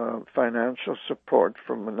financial support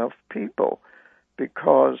from enough people,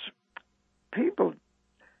 because people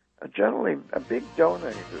are generally big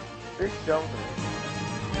donors. All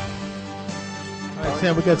right,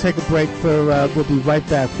 Sam, we're going to take a break we'll be right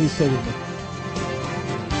back. Please stay with me.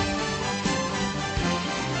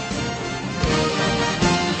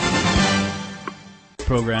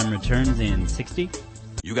 program returns in 60.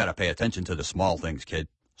 You gotta pay attention to the small things, kid.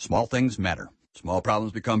 Small things matter. Small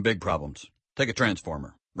problems become big problems. Take a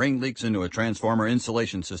transformer. Rain leaks into a transformer,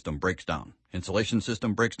 insulation system breaks down. Insulation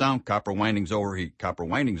system breaks down, copper windings overheat. Copper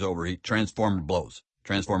windings overheat, transformer blows.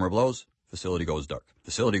 Transformer blows, facility goes dark.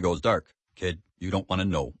 Facility goes dark. Kid, you don't want to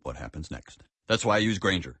know what happens next. That's why I use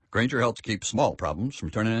Grainger. Grainger helps keep small problems from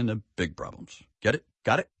turning into big problems. Get it?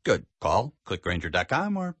 Got it? Good. Call, click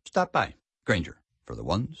Grainger.com, or stop by. Grainger, for the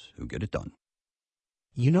ones who get it done.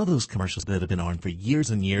 You know those commercials that have been on for years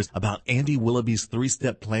and years about Andy Willoughby's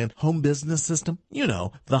three-step plan home business system? You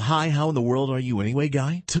know, the hi, how in the world are you anyway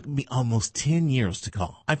guy? Took me almost 10 years to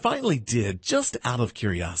call. I finally did, just out of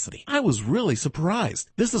curiosity. I was really surprised.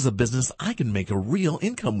 This is a business I can make a real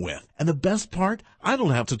income with. And the best part, I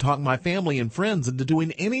don't have to talk my family and friends into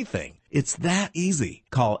doing anything. It's that easy.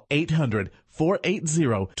 Call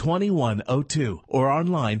 800-480-2102 or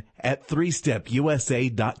online at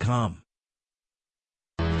 3stepusa.com.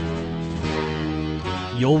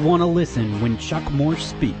 You'll want to listen when Chuck Morse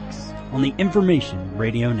speaks on the Information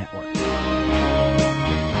Radio Network.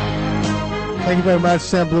 Thank you very much.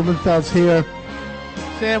 Sam Blumenfeld's here.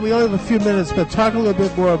 Sam, we only have a few minutes, but talk a little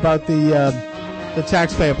bit more about the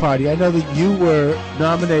taxpayer party. I know that you were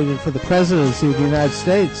nominated for the presidency of the United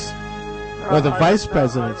States, or the vice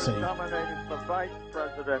presidency. I was nominated for vice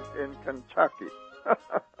president in Kentucky.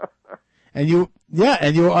 And you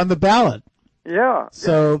were on the ballot. Yeah.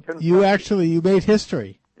 So you made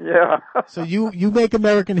history. Yeah. So you make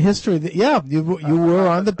American history. You were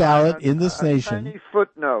on the ballot in this nation. Tiny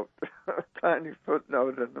footnote in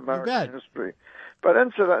American history. But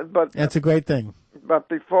that's a great thing. But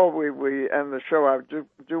before we end the show, I do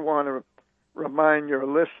want to remind your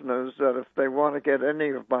listeners that if they want to get any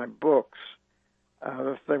of my books,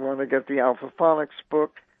 if they want to get the Alphaphonics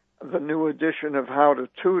book, the new edition of How to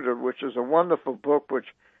Tutor, which is a wonderful book,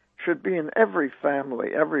 which should be in every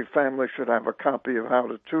family. Every family should have a copy of How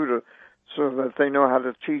to Tutor so that they know how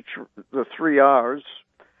to teach the 3 R's,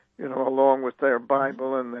 along with their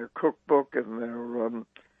Bible and their cookbook and their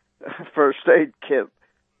first aid kit.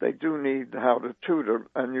 They do need How to Tutor,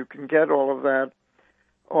 and you can get all of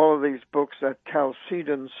these books at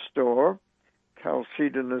Chalcedon Store.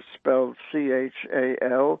 Chalcedon is spelled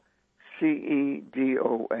Chalcedon,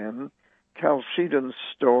 Chalcedon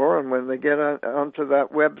Store, and when they get onto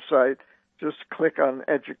that website, just click on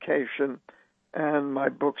education, and my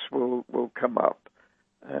books will come up.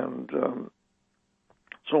 And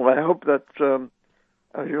so I hope that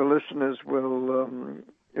your listeners will,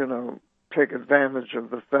 take advantage of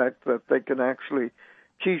the fact that they can actually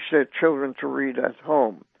teach their children to read at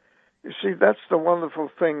home. You see, that's the wonderful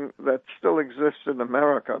thing that still exists in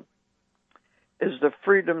America, is the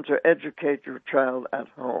freedom to educate your child at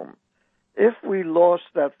home. If we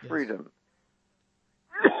lost that freedom,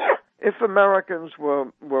 if Americans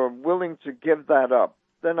were willing to give that up,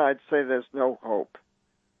 then I'd say there's no hope.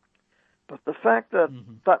 But the fact that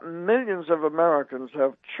millions of Americans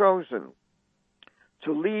have chosen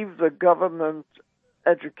to leave the government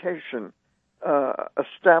education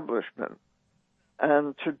establishment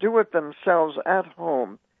and to do it themselves at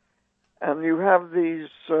home, and you have these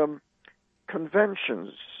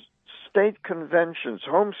conventions, state conventions,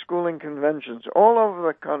 homeschooling conventions all over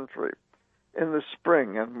the country in the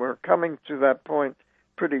spring, and we're coming to that point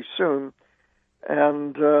pretty soon.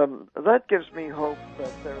 And that gives me hope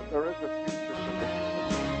that there is a future for this.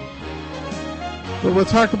 Well, we'll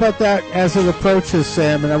talk about that as it approaches,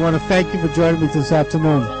 Sam, and I want to thank you for joining me this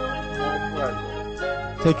afternoon. My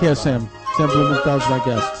pleasure. Take care, Sam. Sam Blumenfeld's my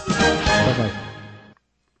guest. Bye-bye.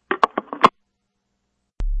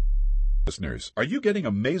 Listeners, are you getting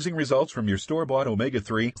amazing results from your store-bought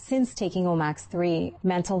omega-3? Since taking Omax 3,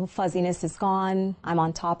 mental fuzziness is gone. I'm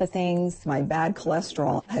on top of things. My bad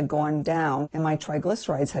cholesterol had gone down, and my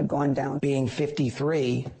triglycerides had gone down. Being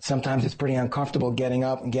 53, sometimes it's pretty uncomfortable getting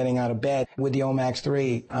up and getting out of bed. With the Omax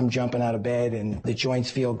 3, I'm jumping out of bed, and the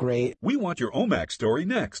joints feel great. We want your Omax story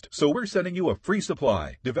next, so we're sending you a free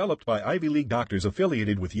supply. Developed by Ivy League doctors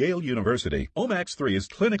affiliated with Yale University, Omax 3 is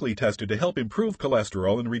clinically tested to help improve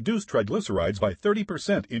cholesterol and reduce triglycerides by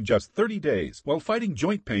 30% in just 30 days, while fighting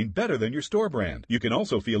joint pain better than your store brand. You can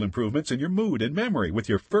also feel improvements in your mood and memory with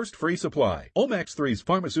your first free supply. Omax 3's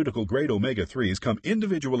pharmaceutical-grade omega-3s come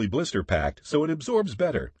individually blister-packed, so it absorbs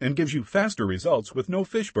better and gives you faster results with no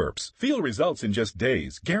fish burps. Feel results in just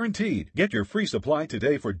days, guaranteed. Get your free supply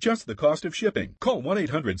today for just the cost of shipping. Call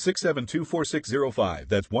 1-800-672-4605.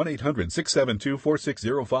 That's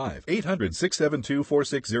 1-800-672-4605.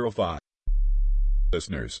 800-672-4605.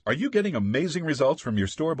 Listeners, are you getting amazing results from your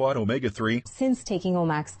store-bought omega-3? Since taking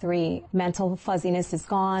Omax 3, mental fuzziness is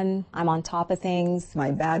gone. I'm on top of things.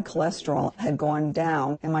 My bad cholesterol had gone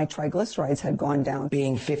down and my triglycerides had gone down.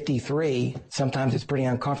 Being 53, sometimes it's pretty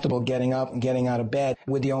uncomfortable getting up and getting out of bed.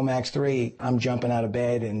 With the Omax 3, I'm jumping out of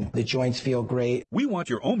bed and the joints feel great. We want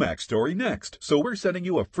your Omax story next, so we're sending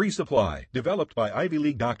you a free supply. Developed by Ivy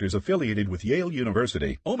League doctors affiliated with Yale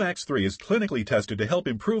University, Omax 3 is clinically tested to help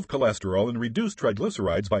improve cholesterol and reduce triglycerides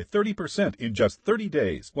by 30% in just 30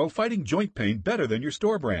 days, while fighting joint pain better than your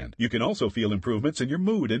store brand. You can also feel improvements in your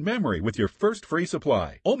mood and memory with your first free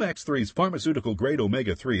supply. Omax 3's pharmaceutical-grade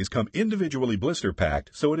omega-3s come individually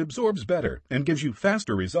blister-packed, so it absorbs better and gives you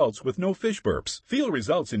faster results with no fish burps. Feel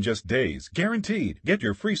results in just days, guaranteed. Get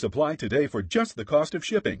your free supply today for just the cost of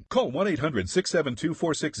shipping. Call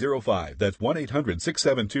 1-800-672-4605. That's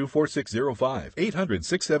 1-800-672-4605.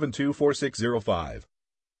 800-672-4605.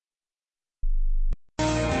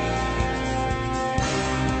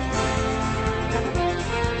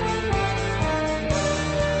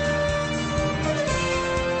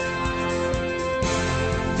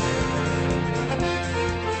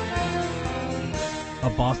 A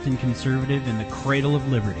Boston conservative in the cradle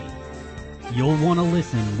of liberty. You'll want to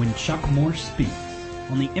listen when Chuck Morse speaks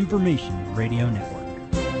on the Information Radio Network.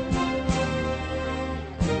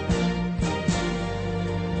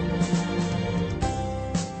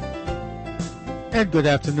 And good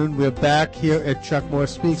afternoon. We're back here at Chuck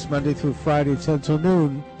Morse Speaks Monday through Friday, 10 till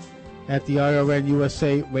noon at the IRN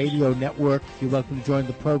USA Radio Network. You're welcome to join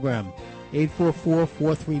the program.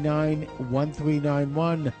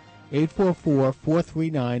 844-439-1391.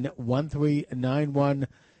 844-439-1391.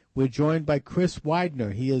 We're joined by Chris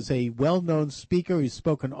Widener. He is a well-known speaker. He's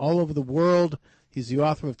spoken all over the world. He's the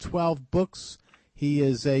author of 12 books. He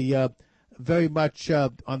is a very much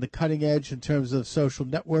on the cutting edge in terms of social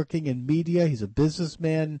networking and media. He's a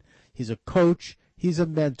businessman. He's a coach. He's a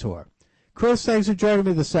mentor. Chris, thanks for joining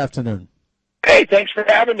me this afternoon. Hey, thanks for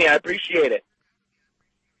having me. I appreciate it.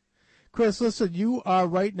 Chris, listen, you are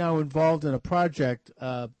right now involved in a project,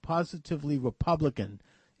 Positively Republican,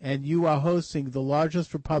 and you are hosting the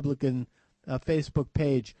largest Republican Facebook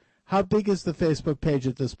page. How big is the Facebook page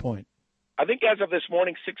at this point? I think as of this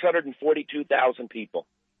morning, 642,000 people.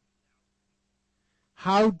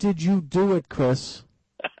 How did you do it, Chris?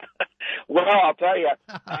 Well, I'll tell you,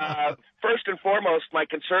 first and foremost, my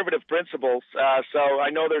conservative principles. So I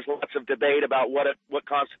know there's lots of debate about what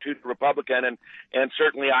constitutes a Republican, and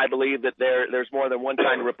certainly I believe that there's more than one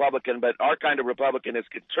kind of Republican, but our kind of Republican is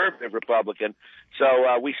conservative Republican.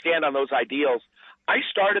 So we stand on those ideals. I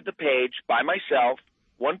started the page by myself,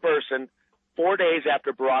 one person, 4 days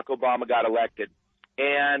after Barack Obama got elected.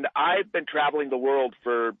 And I've been traveling the world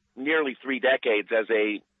for nearly 3 decades as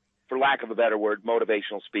a, for lack of a better word,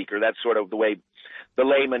 motivational speaker. That's sort of the way the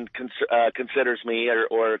layman considers me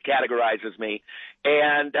or categorizes me.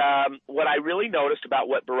 And what I really noticed about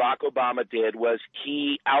what Barack Obama did was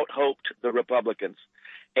he out-hoped the Republicans.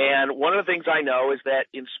 And one of the things I know is that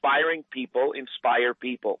inspiring people inspire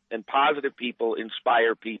people, and positive people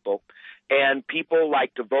inspire people. And people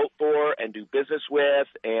like to vote for and do business with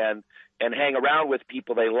and hang around with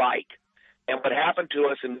people they like. And what happened to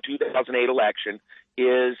us in the 2008 election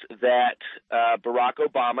is that Barack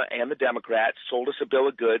Obama and the Democrats sold us a bill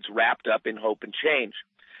of goods wrapped up in hope and change.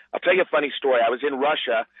 I'll tell you a funny story. I was in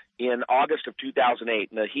Russia in August of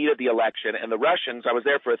 2008 in the heat of the election, and the Russians, I was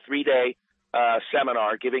there for a 3-day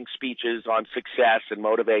seminar giving speeches on success and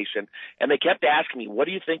motivation, and they kept asking me, what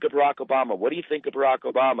do you think of Barack Obama? What do you think of Barack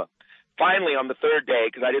Obama? Finally, on the third day,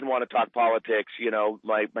 because I didn't want to talk politics,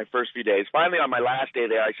 my first few days, finally on my last day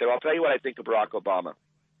there, I said, I'll tell you what I think of Barack Obama.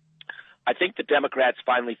 I think the Democrats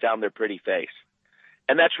finally found their pretty face.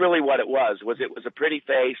 And that's really what it was. It was a pretty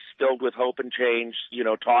face filled with hope and change,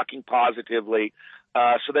 talking positively,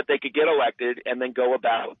 so that they could get elected and then go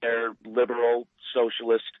about their liberal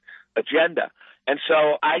socialist agenda. And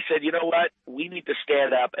so I said, you know what? We need to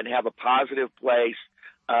stand up and have a positive place.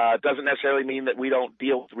 Doesn't necessarily mean that we don't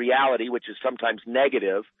deal with reality, which is sometimes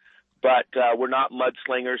negative, but we're not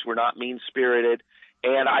mudslingers. We're not mean-spirited.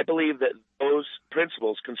 And I believe that those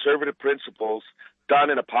principles, conservative principles, done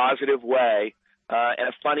in a positive way, in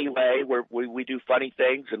a funny way, where we do funny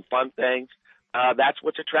things and fun things, that's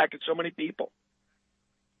what's attracted so many people.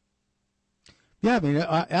 Yeah, I mean,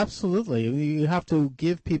 absolutely. I mean, you have to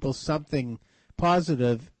give people something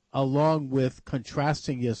positive along with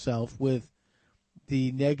contrasting yourself with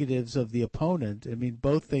the negatives of the opponent. I mean,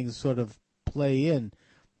 both things sort of play in.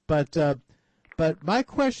 But my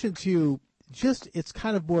question to you, it's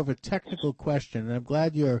kind of more of a technical question, and I'm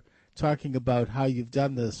glad you're talking about how you've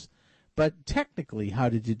done this. But technically, how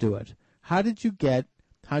did you do it? How did you get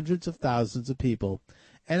hundreds of thousands of people?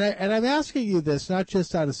 And I'm asking you this not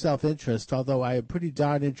just out of self-interest, although I am pretty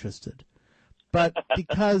darn interested, but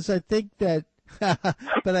because I think that,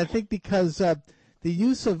 because the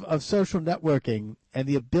use of social networking and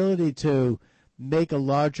the ability to make a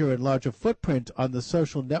larger and larger footprint on the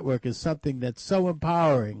social network is something that's so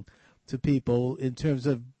empowering to people in terms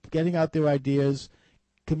of getting out their ideas,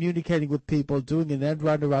 communicating with people, doing an end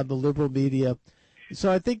run around the liberal media.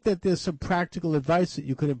 So I think that there's some practical advice that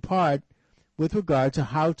you could impart with regard to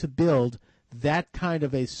how to build that kind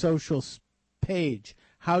of a social page,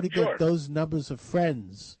 how to get those numbers of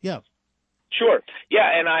friends. Yeah. Sure. Yeah,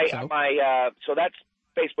 and so that's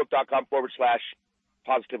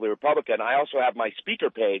facebook.com/positively Republican. I also have my speaker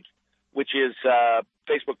page, which is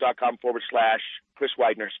facebook.com/Chris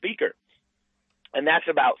Widener speaker. And that's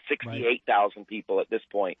about 68,000 people at this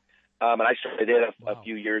point. And I started it a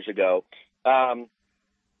few years ago.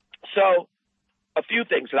 So a few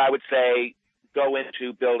things that I would say go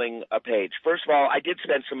into building a page. First of all, I did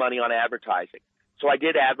spend some money on advertising. So I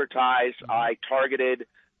did advertise. I targeted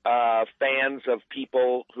fans of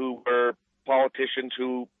people who were politicians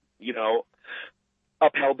who,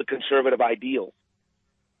 upheld the conservative ideals.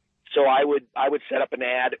 So I would set up an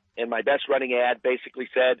ad, and my best running ad basically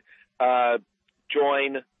said,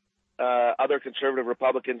 join other conservative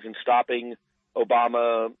Republicans in stopping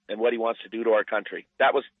Obama and what he wants to do to our country.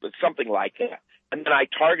 That was something like that. And then I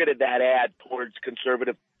targeted that ad towards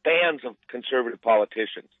conservative fans of conservative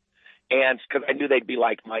politicians, and because I knew they'd be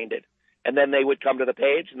like-minded. And then they would come to the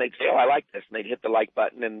page and they'd say, "Oh, I like this," and they'd hit the like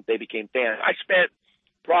button, and they became fans. I spent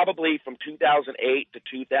probably from 2008 to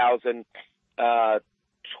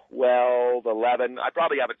 2012, 11. I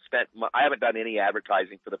haven't done any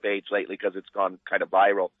advertising for the page lately because it's gone kind of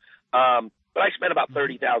viral. But I spent about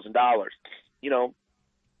 $30,000.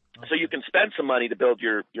 So you can spend some money to build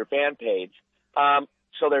your fan page.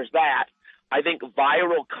 So there's that. I think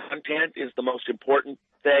viral content is the most important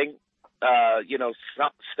thing.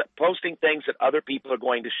 Posting things that other people are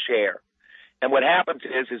going to share. And what happens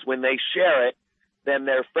is when they share it, then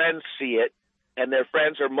their friends see it, and their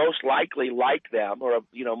friends are most likely like them, or,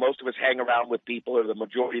 most of us hang around with people, or the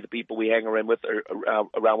majority of the people we hang around with are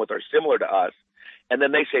similar to us. And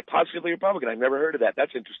then they say, "Positively Republican, I've never heard of that.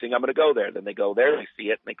 That's interesting. I'm going to go there." Then they go there, they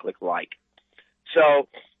see it, and they click like. So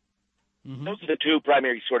those are the two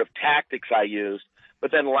primary sort of tactics I used.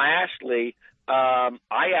 But then lastly, I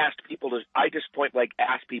asked people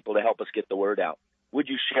ask people to help us get the word out. Would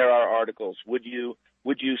you share our articles? Would you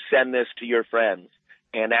send this to your friends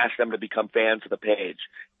and ask them to become fans of the page?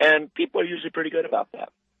 And people are usually pretty good about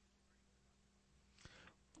that.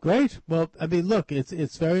 Great. Well, I mean, look,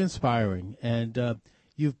 it's very inspiring, and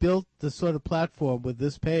you've built the sort of platform with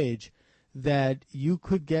this page that you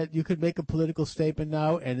could make a political statement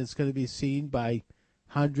now, and it's going to be seen by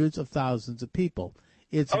hundreds of thousands of people.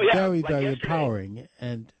 It's very, very empowering.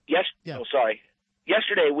 And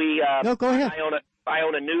yesterday we go ahead. I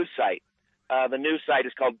own a news site. The news site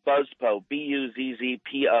is called BuzzPo,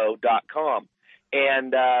 BUZZPO.com.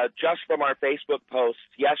 And just from our Facebook posts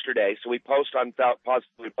yesterday, so we post on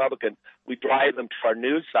Positively Republican, we drive them to our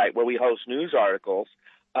news site where we host news articles.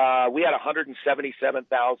 We had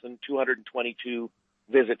 177,222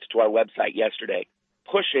 visits to our website yesterday,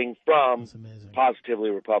 pushing from Positively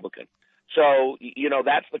Republican. So,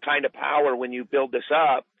 that's the kind of power when you build this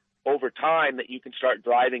up over time that you can start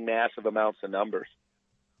driving massive amounts of numbers.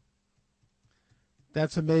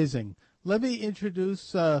 That's amazing. Let me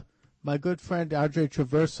introduce my good friend Andre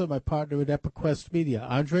Traversa, my partner at EpiQuest Media.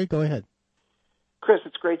 Andre, go ahead. Chris,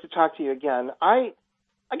 it's great to talk to you again. I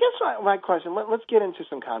guess my question, let's get into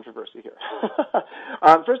some controversy here.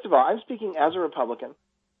 First of all, I'm speaking as a Republican,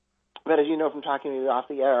 but as you know from talking to me off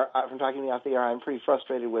the air, I'm pretty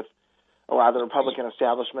frustrated with a lot of the Republican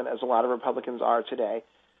establishment, as a lot of Republicans are today.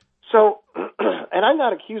 So, and I'm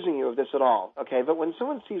not accusing you of this at all, okay? But when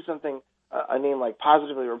someone sees something, a name like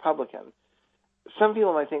Positively Republican, some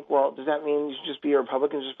people might think, well, does that mean you should just be a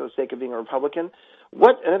Republican just for the sake of being a Republican?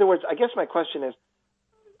 In other words, I guess my question is,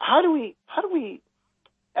 how do we,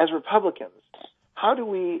 as Republicans, or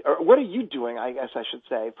what are you doing, I guess I should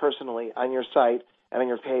say, personally, on your site and on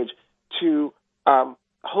your page to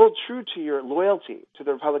hold true to your loyalty to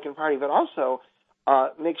the Republican Party, but also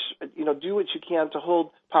do what you can to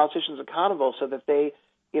hold politicians accountable so that they,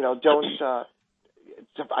 don't.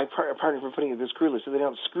 Pardon for putting it this crudely, so they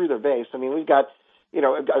don't screw their base. I mean, we've got,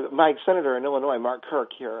 my senator in Illinois, Mark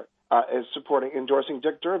Kirk here, is endorsing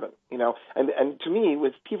Dick Durbin. And to me,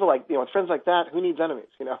 with people like, with friends like that, who needs enemies?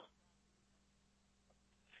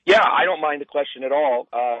 Yeah, I don't mind the question at all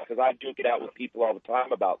because I duke it out with people all the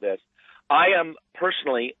time about this. I am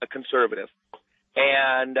personally a conservative,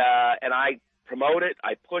 and I promote it,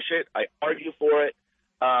 I push it, I argue for it.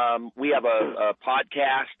 We have a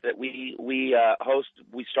podcast that we host.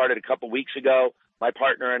 We started a couple weeks ago, my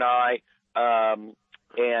partner and I, and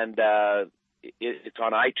it's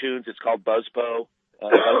on iTunes. It's called BuzzPo,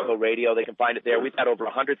 BuzzPo Radio. They can find it there. We've had over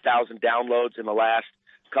 100,000 downloads in the last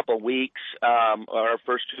couple of weeks, or our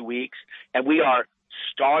first 2 weeks, and we are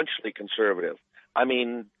staunchly conservative. I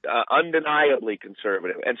mean, undeniably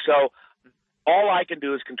conservative. And so all I can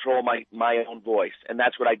do is control my own voice, and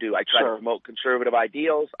that's what I do. I try to promote conservative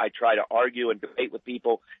ideals. I try to argue and debate with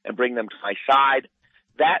people and bring them to my side.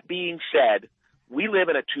 That being said, we live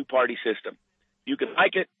in a two-party system. You can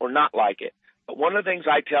like it or not like it. But one of the things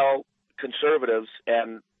I tell conservatives,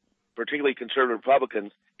 and particularly conservative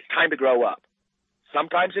Republicans, it's time to grow up.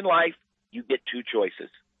 Sometimes in life, you get two choices.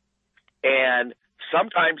 And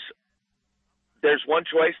sometimes there's one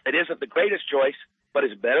choice that isn't the greatest choice, but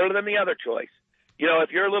is better than the other choice. You know,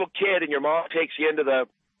 if you're a little kid and your mom takes you into the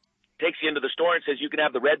store and says you can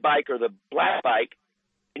have the red bike or the black bike,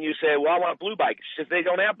 and you say, well, I want a blue bike. She says they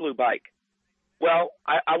don't have blue bike. Well,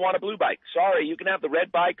 I want a blue bike. Sorry, you can have the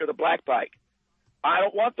red bike or the black bike. I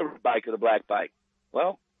don't want the red bike or the black bike.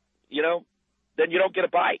 Well, you know, then you don't get a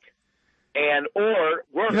bike. And or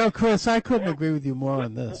worse. You know, Chris, I couldn't agree with you more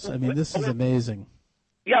on this. I mean, this is amazing.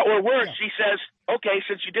 Yeah, or worse, she says, okay,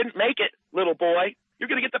 since you didn't make it, little boy, you're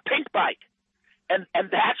going to get the pink bike. And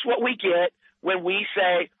that's what we get when we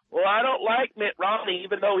say, well, I don't like Mitt Romney,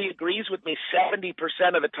 even though he agrees with me 70%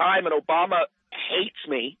 of the time and Obama hates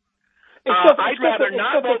me. I'd rather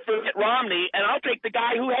not vote for Mitt Romney, and I'll take the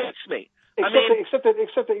guy who hates me. Except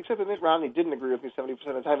that Mitt Romney didn't agree with me 70%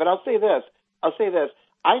 of the time. But I'll say this. I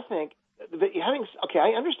think that I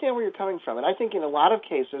understand where you're coming from, and I think in a lot of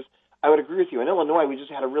cases I would agree with you. In Illinois, we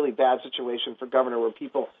just had a really bad situation for governor where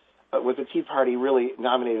people with the Tea Party really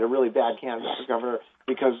nominated a really bad candidate for governor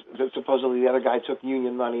because supposedly the other guy took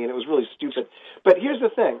union money, and it was really stupid. But here's the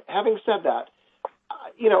thing. Having said that,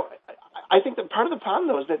 I think that part of the problem,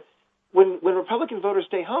 though, is that when Republican voters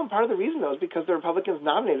stay home, part of the reason, though, is because the Republicans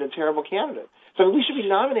nominated a terrible candidate. So we should be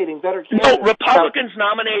nominating better candidates. No, Republicans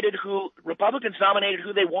nominated who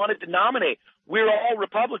they wanted to nominate. We're all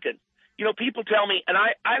Republicans. You know, people tell me, and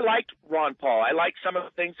I liked Ron Paul. I like some of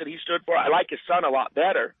the things that he stood for. I like his son a lot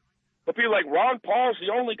better. But people are like, Ron Paul's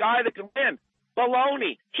the only guy that can win.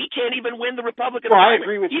 Baloney. He can't even win the Republican primary. I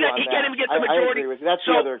agree with you on that. He can't even get the majority. I agree with you. That's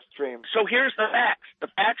the other extreme. So here's the facts. The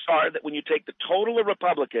facts are that when you take the total of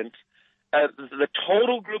Republicans, the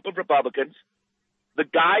total group of Republicans, the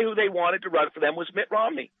guy who they wanted to run for them was Mitt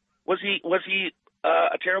Romney. Was he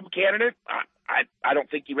a terrible candidate? I don't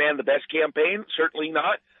think he ran the best campaign. Certainly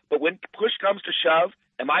not. But when push comes to shove,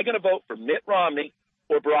 am I going to vote for Mitt Romney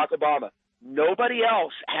or Barack Obama? Nobody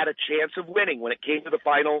else had a chance of winning when it came to the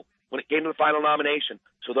final nomination.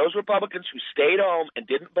 So those Republicans who stayed home and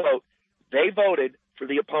didn't vote, they voted for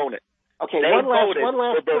the opponent. Okay, they voted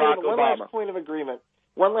for Barack Obama.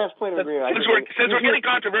 One last point of agreement. Since we're getting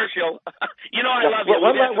controversial, you know I love you.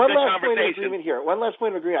 One last point of agreement here. One last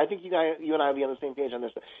point of agreement. I think you and I will be on the same page on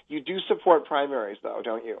this. You do support primaries, though,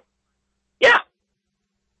 don't you? Yeah.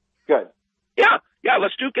 Good. Yeah,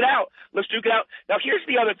 let's duke it out. Now, here's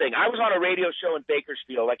the other thing. I was on a radio show in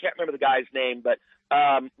Bakersfield. I can't remember the guy's name, but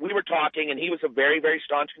we were talking, and he was a very, very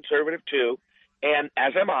staunch conservative, too, and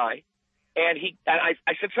as am I. And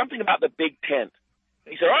I said something about the big tent.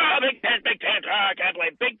 He said, big tent, I can't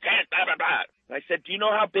believe big tent, blah, blah, blah. And I said, do you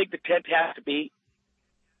know how big the tent has to be?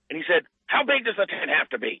 And he said, how big does the tent have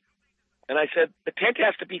to be? And I said, the tent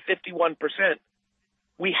has to be 51%.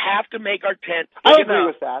 We have to make our tent big I agree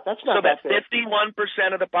enough with that. That's not so that big.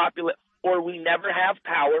 51% of the population, or we never have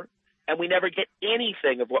power and we never get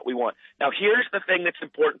anything of what we want. Now, here's the thing that's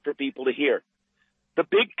important for people to hear. The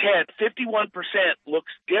big tent, 51%,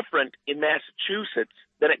 looks different in Massachusetts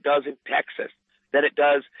than it does in Texas, than it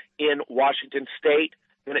does in Washington State,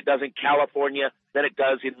 than it does in California, than it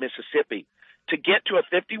does in Mississippi. To get to a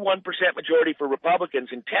 51% majority for Republicans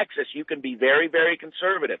in Texas, you can be very, very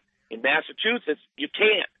conservative. In Massachusetts, you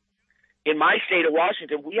can't. In my state of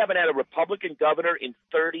Washington, we haven't had a Republican governor in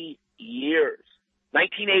 30 years.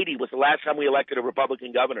 1980 was the last time we elected a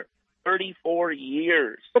Republican governor. 34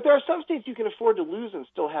 years. But there are some states you can afford to lose and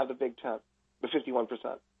still have the big tent, the 51%.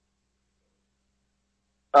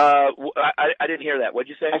 I didn't hear that. What'd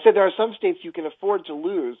you say? I said there are some states you can afford to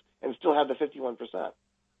lose and still have the 51%.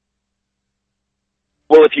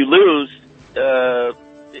 Well, if you lose,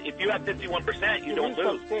 if you have 51%, you don't lose.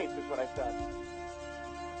 Some states is what I said.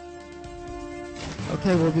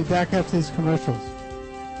 Okay, we'll be back after these commercials.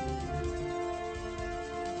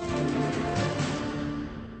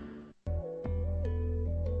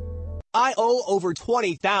 I owe over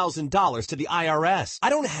 $20,000 to the IRS. I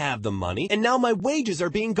don't have the money, and now my wages are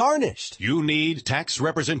being garnished. You need tax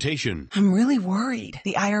representation. I'm really worried.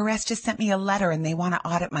 The IRS just sent me a letter and they want to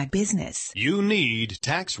audit my business. You need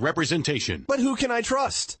tax representation. But who can I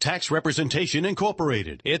trust? Tax Representation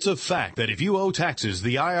Incorporated. It's a fact that if you owe taxes,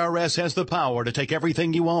 the IRS has the power to take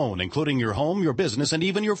everything you own, including your home, your business, and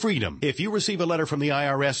even your freedom. If you receive a letter from the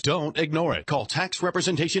IRS, don't ignore it. Call Tax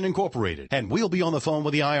Representation Incorporated, and we'll be on the phone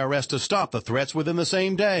with the IRS to stop the threats within the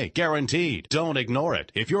same day. Guaranteed. Don't ignore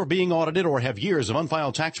it. If you're being audited or have years of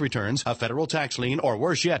unfiled tax returns, a federal tax lien, or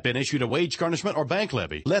worse yet, been issued a wage garnishment or bank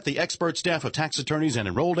levy, let the expert staff of tax attorneys and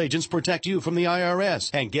enrolled agents protect you from the IRS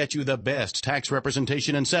and get you the best tax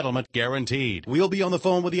representation and settlement guaranteed. We'll be on the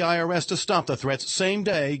phone with the IRS to stop the threats same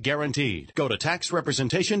day, guaranteed. Go to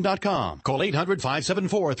taxrepresentation.com. Call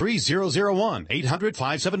 800-574-3001.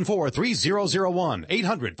 800-574-3001.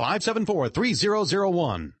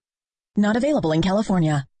 800-574-3001. Not available in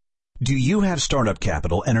California. Do you have startup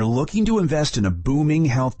capital and are looking to invest in a booming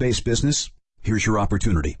health-based business? Here's your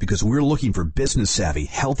opportunity, because we're looking for business-savvy,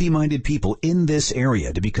 healthy-minded people in this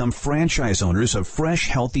area to become franchise owners of Fresh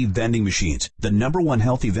Healthy Vending Machines, the #1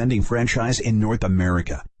 healthy vending franchise in North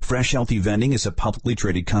America. Fresh Healthy Vending is a publicly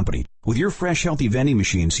traded company. With your Fresh Healthy Vending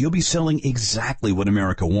Machines, you'll be selling exactly what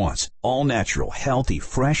America wants: all natural, healthy,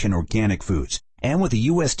 fresh, and organic foods. And with the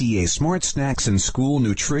USDA Smart Snacks and School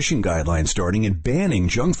Nutrition Guidelines starting and banning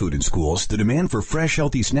junk food in schools, the demand for fresh,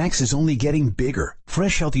 healthy snacks is only getting bigger.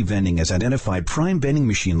 Fresh Healthy Vending has identified prime vending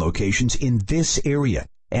machine locations in this area,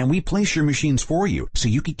 and we place your machines for you so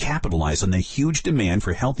you can capitalize on the huge demand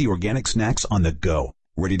for healthy organic snacks on the go.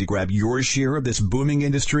 Ready to grab your share of this booming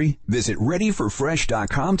industry? Visit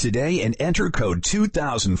ReadyForFresh.com today and enter code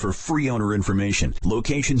 2000 for free owner information.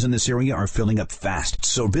 Locations in this area are filling up fast,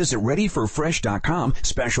 so visit ReadyForFresh.com,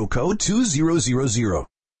 special code 2000.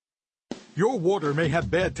 Your water may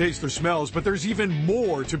have bad taste or smells, but there's even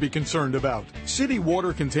more to be concerned about. City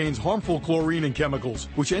water contains harmful chlorine and chemicals,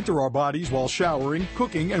 which enter our bodies while showering,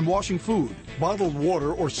 cooking, and washing food. Bottled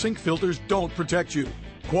water or sink filters don't protect you.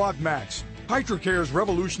 Quad Max, HydroCare's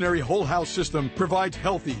revolutionary whole house system, provides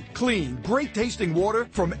healthy, clean, great-tasting water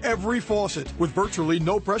from every faucet with virtually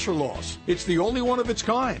no pressure loss. It's the only one of its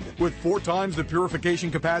kind, with 4 times the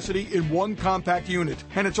purification capacity in one compact unit,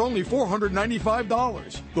 and it's only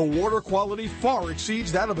 $495. The water quality far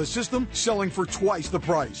exceeds that of a system selling for twice the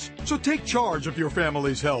price. So take charge of your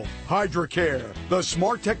family's health. HydroCare, the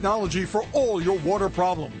smart technology for all your water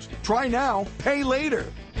problems. Try now, pay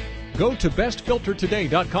later. Go to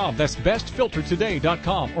bestfiltertoday.com. That's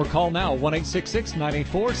bestfiltertoday.com, or call now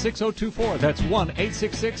 1-866-984-6024. That's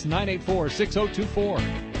 1-866-984-6024.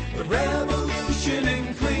 The revolution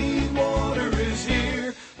in clean water is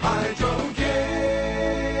here. HydroCare.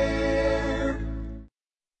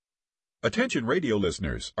 Attention radio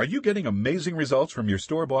listeners, are you getting amazing results from your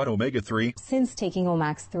store-bought omega-3? Since taking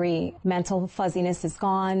Omax 3, mental fuzziness is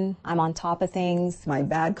gone. I'm on top of things. My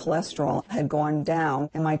bad cholesterol had gone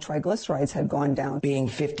down and my triglycerides had gone down. Being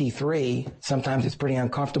 53, sometimes it's pretty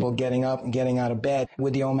uncomfortable getting up and getting out of bed.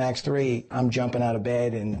 With the Omax 3, I'm jumping out of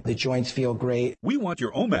bed and the joints feel great. We want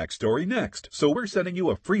your Omax story next, so we're sending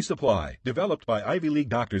you a free supply. Developed by Ivy League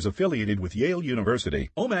doctors affiliated with Yale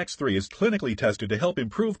University, Omax 3 is clinically tested to help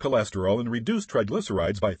improve cholesterol and reduce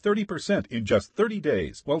triglycerides by 30% in just 30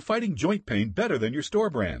 days, while fighting joint pain better than your store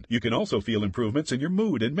brand. You can also feel improvements in your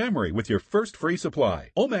mood and memory with your first free supply.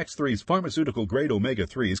 Omax 3's pharmaceutical-grade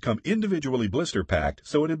omega-3s come individually blister-packed,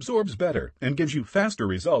 so it absorbs better and gives you faster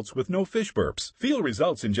results with no fish burps. Feel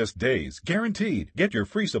results in just days, guaranteed. Get your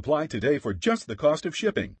free supply today for just the cost of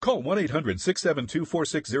shipping. Call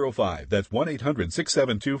 1-800-672-4605. That's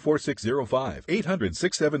 1-800-672-4605.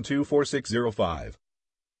 800-672-4605.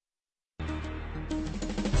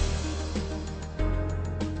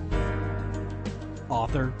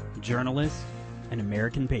 Author, journalist, and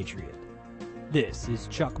American patriot. This is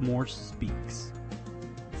Chuck Morse Speaks.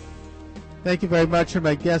 Thank you very much. And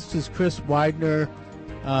my guest is Chris Widener,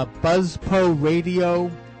 BuzzPo Radio,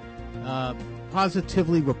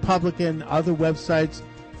 Positively Republican, other websites.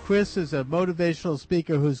 Chris is a motivational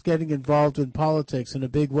speaker who's getting involved in politics in a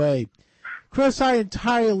big way. Chris, I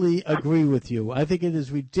entirely agree with you. I think it is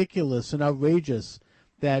ridiculous and outrageous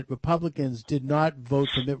that Republicans did not vote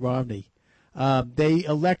for Mitt Romney. They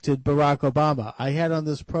elected Barack Obama. I had on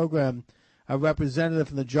this program a representative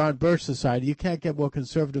from the John Birch Society. You can't get more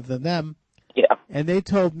conservative than them. Yeah. And they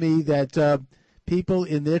told me that people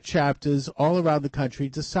in their chapters all around the country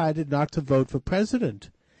decided not to vote for president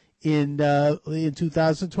in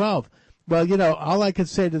 2012. Well, you know, all I could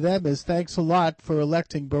say to them is thanks a lot for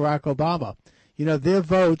electing Barack Obama. You know, their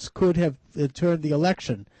votes could have turned the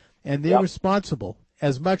election. and they're responsible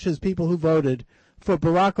as much as people who voted for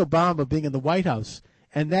Barack Obama being in the White House,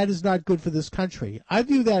 and that is not good for this country. I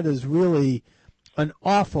view that as really an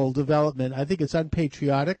awful development. I think it's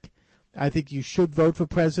unpatriotic. I think you should vote for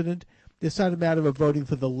president. It's not a matter of voting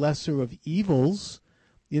for the lesser of evils.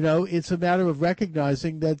 It's a matter of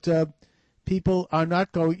recognizing that people are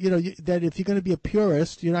not going, that if you're going to be a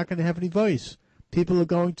purist, you're not going to have any voice. People are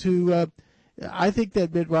going to, I think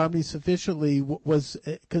that Mitt Romney sufficiently was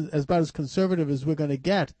about as conservative as we're going to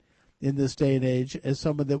get in this day and age as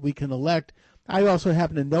someone that we can elect. I also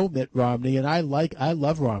happen to know Mitt Romney, and I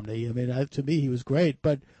love Romney. I mean, to me, he was great.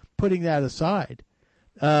 But putting that aside,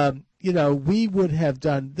 we would have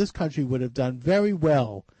done, this country would have done very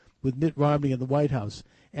well with Mitt Romney in the White House,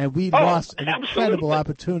 and we lost an incredible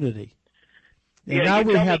opportunity. And now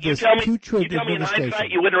we have this putrid administration. In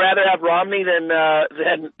hindsight, you would rather have Romney than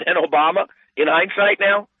Obama. In hindsight,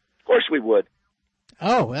 now, of course we would.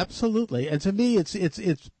 Oh, absolutely. And to me,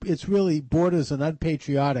 it's really borders on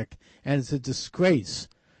unpatriotic, and it's a disgrace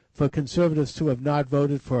for conservatives to have not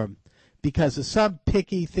voted for him because of some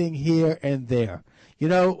picky thing here and there.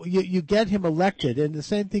 You get him elected, and the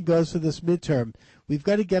same thing goes for this midterm. We've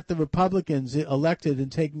got to get the Republicans elected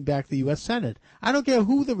and taking back the U.S. Senate. I don't care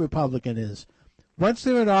who the Republican is. Once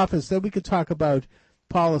they're in office, then we could talk about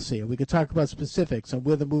policy, and we could talk about specifics on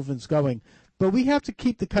where the movement's going. But we have to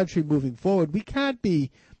keep the country moving forward. We can't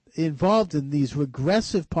be involved in these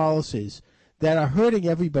regressive policies that are hurting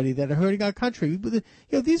everybody, that are hurting our country.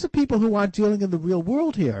 These are people who aren't dealing in the real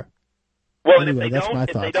world here. Well, anyway, that's my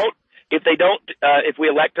thoughts. If we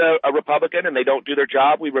elect a Republican and they don't do their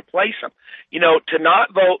job, we replace them. To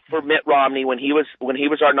not vote for Mitt Romney when he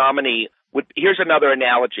was our nominee. Here's another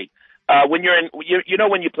analogy. When you're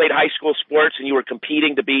when you played high school sports and you were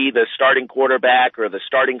competing to be the starting quarterback or the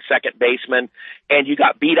starting second baseman, and you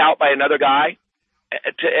got beat out by another guy,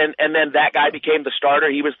 and then that guy became the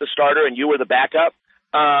starter. He was the starter, and you were the backup.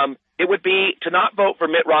 It would be to not vote for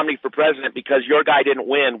Mitt Romney for president because your guy didn't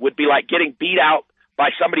win. Would be like getting beat out by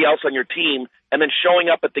somebody else on your team and then showing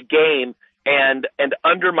up at the game and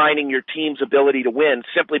undermining your team's ability to win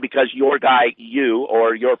simply because your guy, you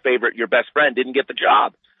or your best friend didn't get the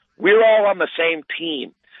job. We're all on the same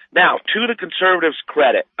team. Now, to the conservatives'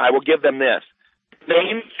 credit, I will give them this.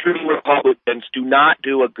 Mainstream Republicans do not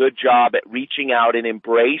do a good job at reaching out and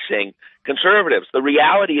embracing conservatives. The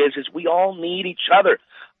reality is we all need each other.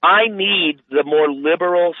 I need the more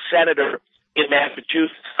liberal senator in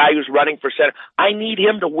Massachusetts, guy who's running for Senate. I need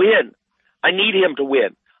him to win. I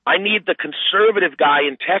need the conservative guy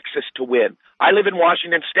in Texas to win. I live in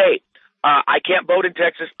Washington State. I can't vote in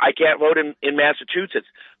Texas. I can't vote in Massachusetts.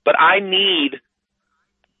 But I need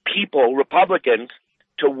people, Republicans,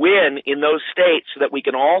 to win in those states so that we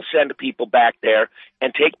can all send people back there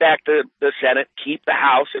and take back the Senate, keep the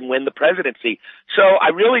House, and win the presidency. So I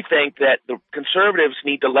really think that the conservatives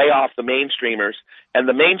need to lay off the mainstreamers, and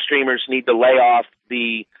the mainstreamers need to lay off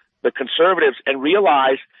the conservatives and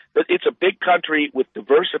realize that it's a big country with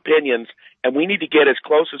diverse opinions, and we need to get as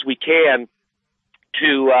close as we can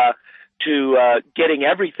to getting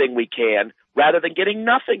everything we can rather than getting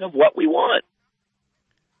nothing of what we want.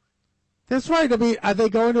 That's right. I mean, are they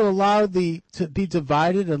going to allow to be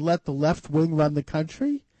divided and let the left wing run the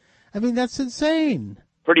country? I mean, that's insane.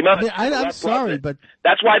 Pretty much. I mean, I'm sorry, but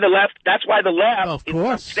that's why the left. Of course.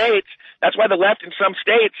 In some states. That's why the left in some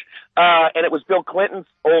states, and it was Bill Clinton's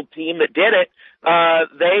old team that did it.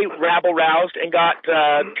 They rabble-roused and got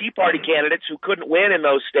Tea Party candidates who couldn't win in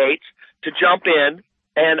those states to jump in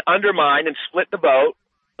and undermine and split the vote.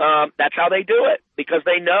 That's how they do it, because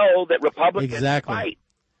they know that Republicans fight.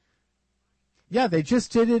 Yeah, they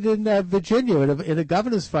just did it in Virginia in a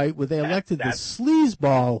governor's fight where they elected the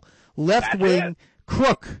sleazeball left-wing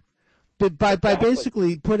crook by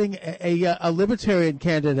basically putting a libertarian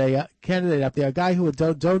candidate up there, a guy who had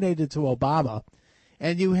donated to Obama,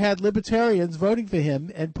 and you had libertarians voting for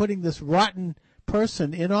him and putting this rotten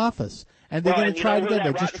person in office. And they're going to try it again.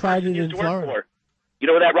 They just tried it in Florida. You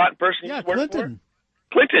know who that rotten person used to work Clinton.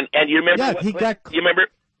 for? Clinton. And you remember you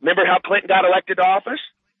remember how Clinton got elected to office?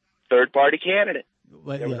 Third-party candidate.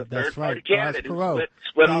 There was a third-party candidate who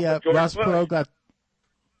split off with George Ross Bush. Perot got...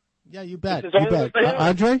 Yeah, you bet.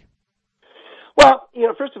 Andre? Well,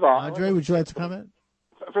 first of all... Andre, would you like to comment?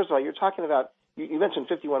 First of all, you're talking about... You mentioned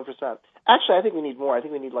 51%. Actually, I think we need more. I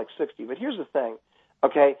think we need like 60. But here's the thing,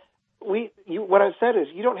 okay? What I've said is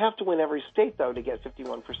you don't have to win every state, though, to get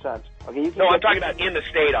 51%. Okay? No, I'm talking about in the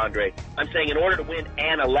state, Andre. I'm saying in order to win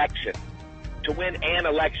an election,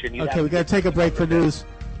 you have Okay, we got to take a break for news.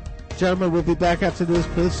 Gentlemen, we'll be back after news.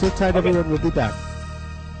 Please sit tight, everyone. We'll be back.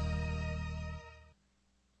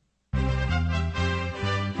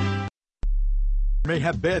 May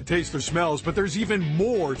have bad taste or smells, but there's even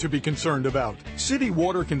more to be concerned about. City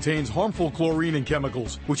water contains harmful chlorine and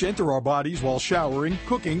chemicals, which enter our bodies while showering,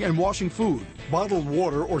 cooking, and washing food. Bottled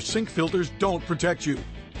water or sink filters don't protect you.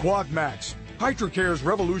 Quag Max. HydroCare's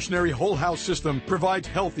revolutionary whole house system provides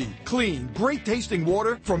healthy, clean, great-tasting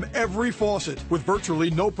water from every faucet with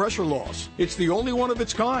virtually no pressure loss. It's the only one of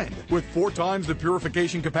its kind, with 4 times the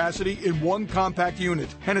purification capacity in one compact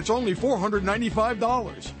unit, and it's only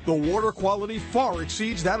 $495. The water quality far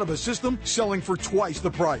exceeds that of a system selling for twice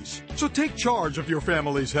the price. So take charge of your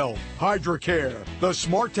family's health. HydroCare, the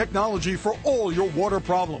smart technology for all your water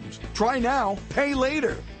problems. Try now, pay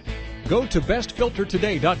later. Go to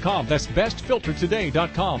bestfiltertoday.com. That's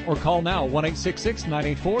bestfiltertoday.com, or call now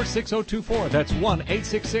 1-866-984-6024. That's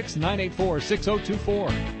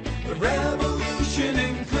 1-866-984-6024. The revolution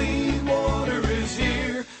in clean water is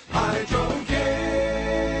here. HydroCare.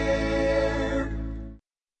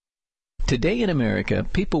 Today in America,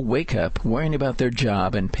 people wake up worrying about their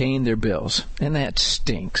job and paying their bills, and that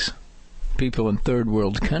stinks. People in third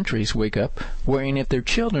world countries wake up worrying if their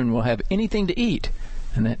children will have anything to eat,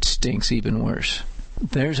 and that stinks even worse.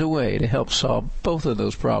 There's a way to help solve both of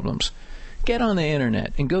those problems. Get on the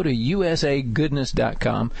internet and go to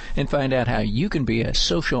usagoodness.com and find out how you can be a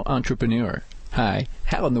social entrepreneur. Hi,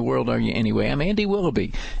 how in the world are you anyway? I'm Andy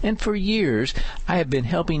Willoughby, and for years I have been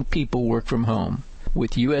helping people work from home.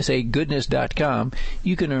 With usagoodness.com,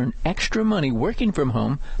 you can earn extra money working from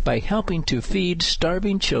home by helping to feed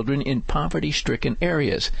starving children in poverty-stricken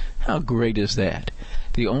areas. How great is that?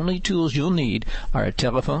 The only tools you'll need are a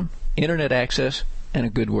telephone, internet access, and a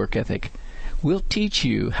good work ethic. We'll teach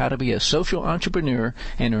you how to be a social entrepreneur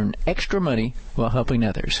and earn extra money while helping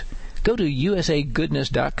others. Go to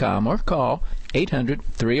usagoodness.com or call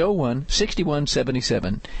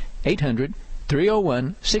 800-301-6177.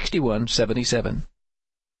 800-301-6177.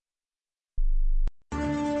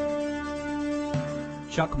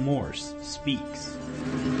 Chuck Morse speaks.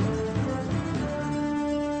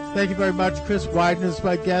 Thank you very much. Chris Widener is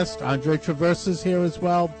my guest. Andre Traverse is here as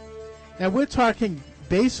well. And we're talking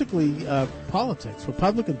basically politics,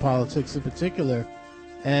 Republican politics in particular,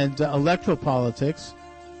 and electoral politics.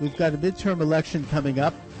 We've got a midterm election coming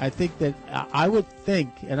up. I think that I would think,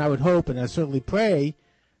 and I would hope, and I certainly pray,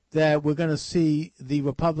 that we're going to see the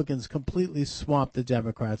Republicans completely swamp the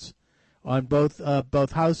Democrats on both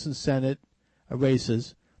House and Senate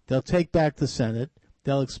races. They'll take back the Senate.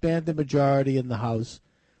 They'll expand the majority in the House.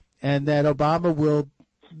 And that Obama will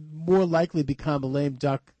more likely become a lame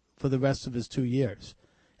duck for the rest of his 2 years.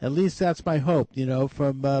 At least that's my hope,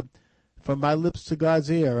 from my lips to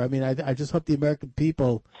God's ear. I mean, I just hope the American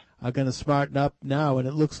people are going to smarten up now, and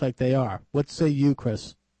it looks like they are. What say you,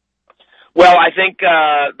 Chris? Well, I think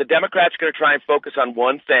the Democrats are going to try and focus on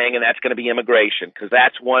one thing, and that's going to be immigration, because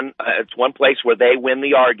that's it's one place where they win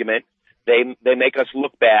the argument. They make us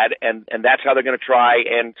look bad, and that's how they're going to try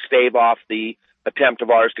and stave off the attempt of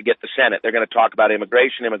ours to get the Senate. They're going to talk about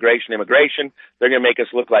immigration. They're going to make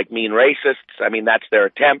us look like mean racists. I mean, that's their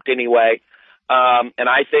attempt anyway. And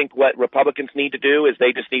I think what Republicans need to do is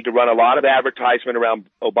they just need to run a lot of advertisement around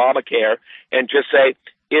Obamacare and just say,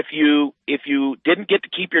 if you didn't get to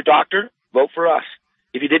keep your doctor, vote for us.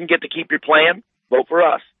 If you didn't get to keep your plan, vote for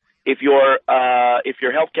us. If your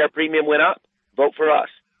health care premium went up, vote for us.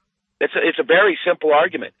 It's a very simple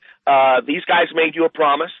argument. These guys made you a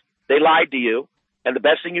promise. They lied to you. And the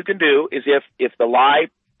best thing you can do is if the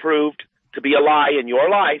lie proved to be a lie in your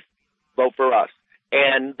life, vote for us.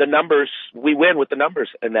 And the numbers, we win with the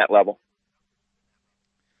numbers in that level.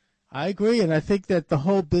 I agree, and I think that the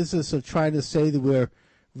whole business of trying to say that we're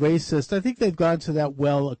racist, I think they've gone to that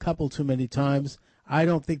well a couple too many times. I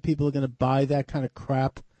don't think people are going to buy that kind of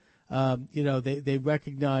crap. They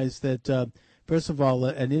recognize that, first of all,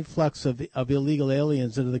 an influx of illegal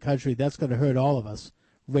aliens into the country, that's going to hurt all of us,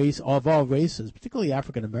 of all races, particularly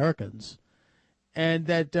African Americans. And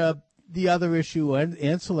that the other issue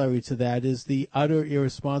ancillary to that is the utter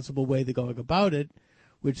irresponsible way they're going about it,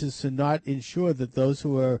 which is to not ensure that those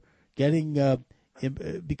who are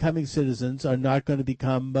becoming citizens are not going to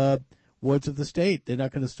become wards of the state. They're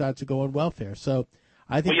not going to start to go on welfare. So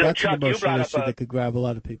I think that's an emotional issue that could grab a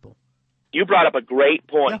lot of people. You brought up a great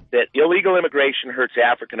point that illegal immigration hurts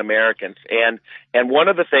African Americans. And one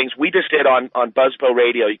of the things we just did on BuzzPo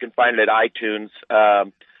Radio, you can find it at iTunes.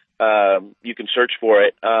 You can search for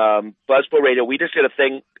it. BuzzPo Radio, we just did a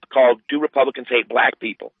thing called Do Republicans Hate Black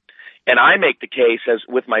People? And I make the case, as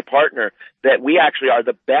with my partner, that we actually are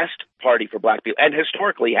the best party for black people, and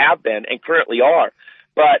historically have been and currently are.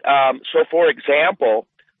 But so, for example,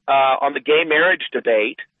 on the gay marriage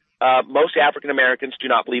debate, most African Americans do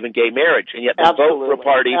not believe in gay marriage, and yet they vote for a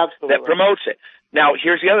party that promotes it. Now,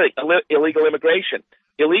 here's the other thing, illegal immigration.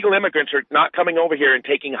 Illegal immigrants are not coming over here and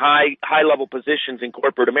taking high-level positions in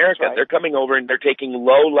corporate America. Right. They're coming over and they're taking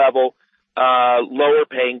low-level,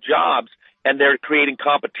 lower-paying jobs, and they're creating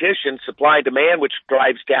competition, supply and demand, which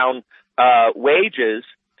drives down wages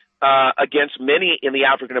against many in the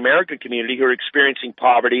African American community who are experiencing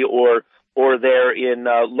poverty or they're in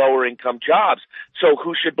lower income jobs. So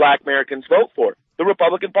who should black Americans vote for? The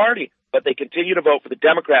Republican Party. But they continue to vote for the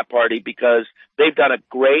Democrat Party because they've done a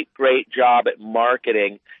great job at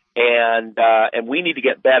marketing, and we need to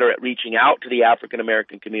get better at reaching out to the African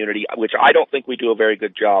American community, which I don't think we do a very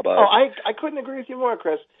good job of. Oh, I couldn't agree with you more,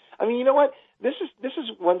 Chris. I mean, you know what? This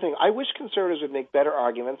is one thing. I wish conservatives would make better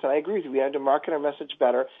arguments, and I agree with you. We have to market our message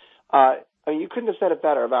better. I mean, you couldn't have said it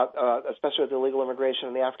better about, especially with illegal immigration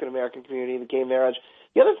and the African American community, the gay marriage.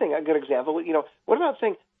 The other thing, a good example, what about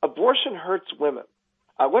saying abortion hurts women?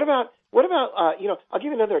 What about I'll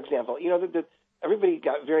give you another example. Everybody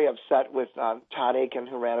got very upset with Todd Aiken,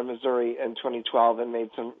 who ran in Missouri in 2012 and made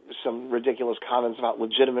some ridiculous comments about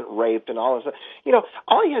legitimate rape and all this stuff.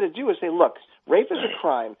 All he had to do was say, look, rape is a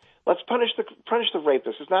crime. Let's punish the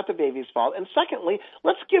rapist. It's not the baby's fault. And secondly,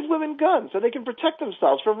 let's give women guns so they can protect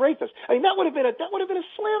themselves from rapists. I mean, that would have been a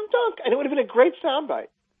slam dunk, and it would have been a great soundbite.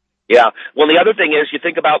 Yeah. Well, the other thing is, you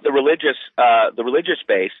think about the religious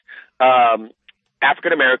base.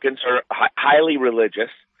 African Americans are highly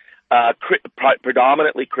religious,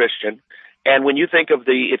 predominantly Christian. And when you think of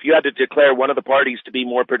if you had to declare one of the parties to be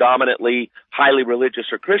more predominantly highly religious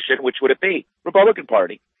or Christian, which would it be? Republican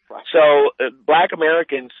Party. Right. So black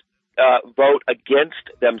Americans vote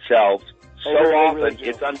against themselves so often,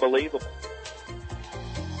 it's unbelievable.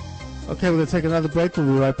 Okay, we're going to take another break. We'll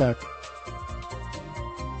be right back.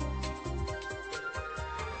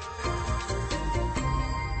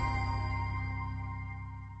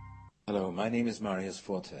 Hello, my name is Marius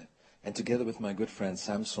Forte, and together with my good friend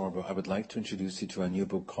Sam Sorbo, I would like to introduce you to a new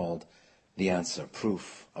book called The Answer,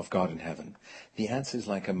 Proof of God in Heaven. The answer is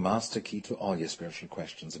like a master key to all your spiritual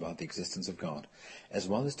questions about the existence of God, as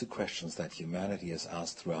well as to questions that humanity has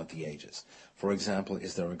asked throughout the ages. For example,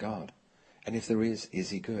 is there a God? And if there is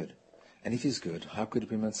he good? And if he's good, how could it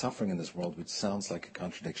be meant suffering in this world, which sounds like a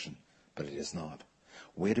contradiction, but it is not?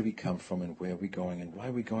 Where do we come from, and where are we going, and why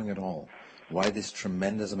are we going at all? Why this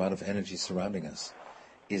tremendous amount of energy surrounding us?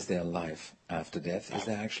 Is there life after death? Is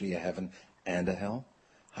there actually a heaven and a hell?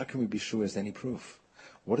 How can we be sure as any proof?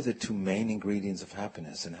 What are the two main ingredients of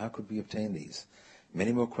happiness, and how could we obtain these?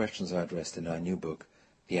 Many more questions are addressed in our new book,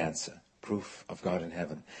 The Answer, Proof of God in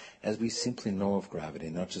Heaven. As we simply know of gravity,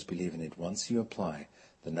 not just believe in it, once you apply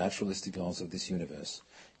the naturalistic laws of this universe,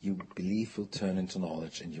 you belief will turn into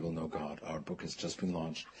knowledge, and you will know God. Our book has just been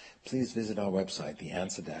launched. Please visit our website,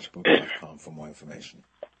 theanswer-book.com, for more information.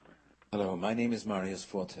 Hello, my name is Marius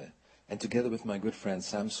Forte, and together with my good friend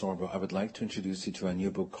Sam Sorbo, I would like to introduce you to a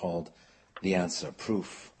new book called The Answer,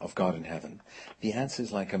 Proof of God in Heaven. The answer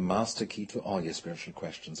is like a master key to all your spiritual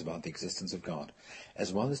questions about the existence of God,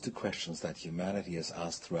 as well as to questions that humanity has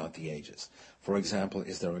asked throughout the ages. For example,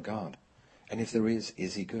 is there a God? And if there is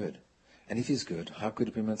he good? And if he's good, how could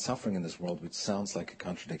it be meant suffering in this world, which sounds like a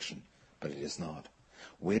contradiction, but it is not?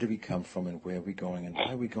 Where do we come from, and where are we going, and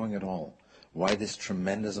why are we going at all? Why this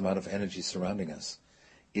tremendous amount of energy surrounding us?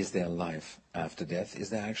 Is there life after death? Is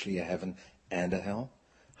there actually a heaven and a hell?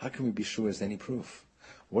 How can we be sure as any proof?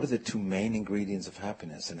 What are the two main ingredients of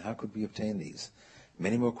happiness, and how could we obtain these?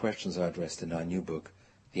 Many more questions are addressed in our new book,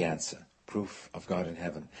 The Answer, Proof of God in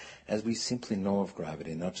Heaven. As we simply know of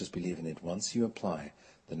gravity, not just believe in it, once you apply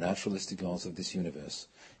the naturalistic laws of this universe,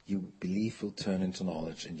 you belief will turn into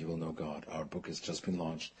knowledge, and you will know God. Our book has just been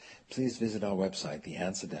launched. Please visit our website,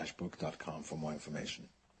 theanswer-book.com, for more information.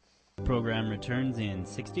 The program returns in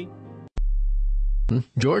 60.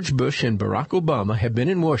 George Bush and Barack Obama have been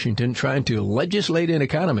in Washington trying to legislate an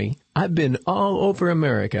economy. I've been all over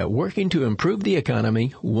America working to improve the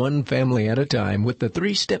economy one family at a time with the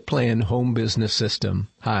 3-step plan home business system.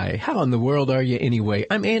 Hi, how in the world are you anyway?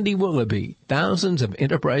 I'm Andy Willoughby. Thousands of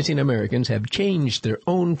enterprising Americans have changed their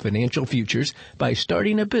own financial futures by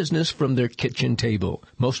starting a business from their kitchen table.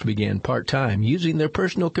 Most began part-time using their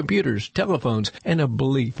personal computers, telephones, and a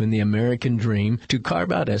belief in the American dream to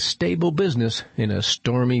carve out a stable business in a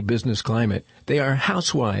stormy business climate. They are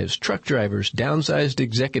housewives, truck drivers, downsized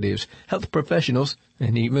executives, health professionals,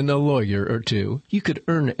 and even a lawyer or two. You could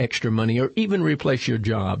earn extra money or even replace your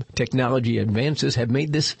job. Technology advances have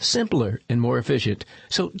made this simpler and more efficient.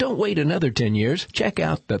 So don't wait another 10 years. Check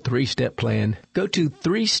out the 3-step plan. Go to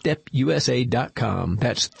 3stepusa.com.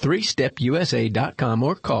 That's 3stepusa.com,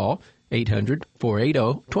 or call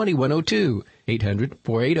 800-480-2102.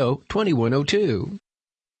 800-480-2102.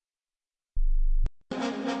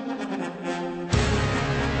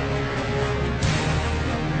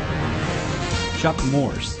 Chuck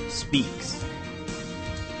Morse speaks.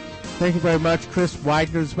 Thank you very much. Chris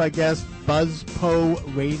Widener is my guest,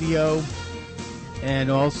 BuzzPo Radio, and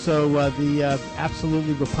also the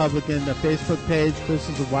Absolutely Republican Facebook page. Chris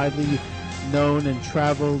is a widely known and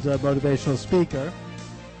traveled motivational speaker.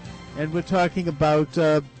 And we're talking about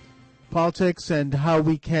politics and how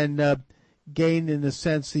we can gain, in a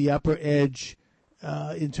sense, the upper edge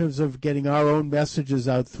in terms of getting our own messages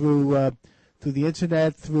out through the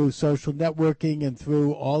internet, through social networking, and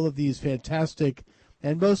through all of these fantastic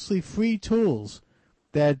and mostly free tools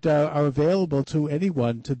that are available to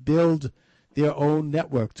anyone to build their own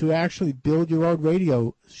network, to actually build your own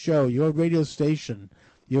radio show, your own radio station,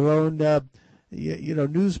 your own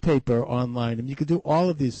newspaper online. I mean, you can do all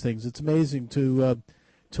of these things. It's amazing to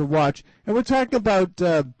watch. And we're talking about,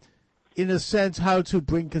 in a sense, how to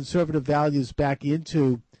bring conservative values back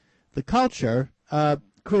into the culture.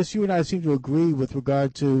 Chris, you and I seem to agree with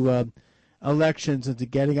regard to elections and to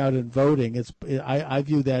getting out and voting. I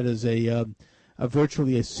view that as a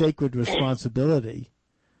virtually a sacred responsibility.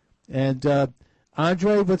 And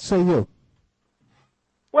Andre, what say you?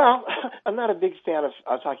 Well, I'm not a big fan of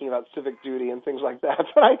talking about civic duty and things like that,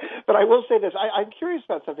 but I will say this. I'm curious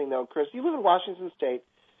about something, though, Chris. You live in Washington State,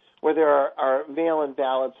 where there are mail-in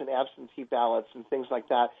ballots and absentee ballots and things like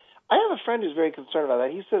that. I have a friend who's very concerned about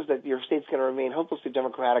that. He says that your state's going to remain hopelessly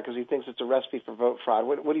Democratic because he thinks it's a recipe for vote fraud.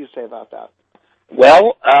 What do you say about that?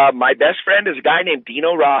 Well, my best friend is a guy named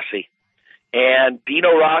Dino Rossi. And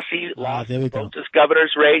Dino Rossi lost the closest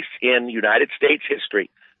governor's race in United States history.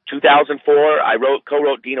 2004, I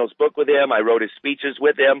co-wrote Dino's book with him. I wrote his speeches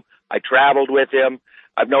with him. I traveled with him.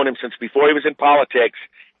 I've known him since before he was in politics.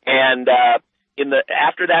 And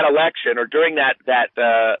after that election, or during that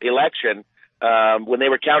election, when they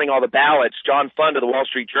were counting all the ballots, John Fund of the Wall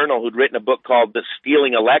Street Journal, who'd written a book called The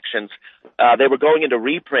Stealing Elections, they were going into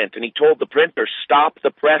reprint, and he told the printer, "Stop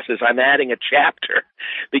the presses, I'm adding a chapter,"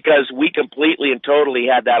 because we completely and totally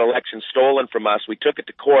had that election stolen from us. We took it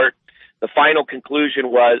to court. The final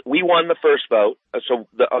conclusion was we won the first vote,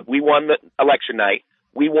 we won the election night.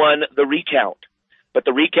 We won the recount, but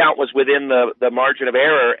the recount was within the margin of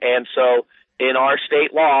error, and so in our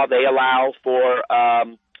state law, they allow for a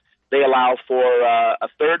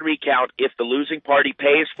third recount if the losing party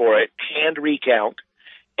pays for it, canned recount.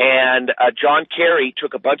 And John Kerry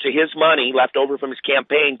took a bunch of his money left over from his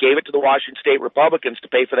campaign, gave it to the Washington State Republicans to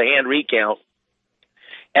pay for the hand recount,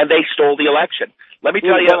 and they stole the election. Let me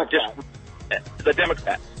tell you, the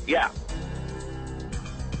Democrats, yeah.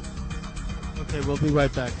 Okay, we'll be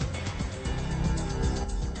right back.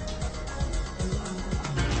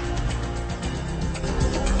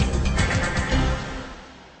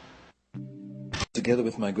 Together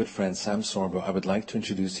with my good friend Sam Sorbo, I would like to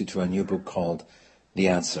introduce you to a new book called The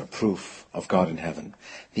Answer, Proof of God in Heaven.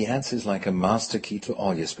 The answer is like a master key to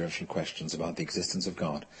all your spiritual questions about the existence of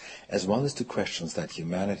God, as well as to questions that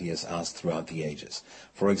humanity has asked throughout the ages.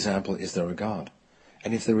 For example, is there a God?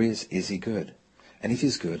 And if there is he good? And if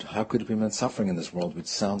he's good, how could it be meant suffering in this world, which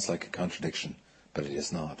sounds like a contradiction, but it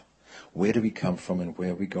is not? Where do we come from, and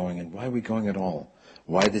where are we going, and why are we going at all?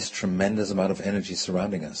 Why this tremendous amount of energy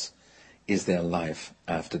surrounding us? Is there life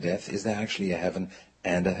after death? Is there actually a heaven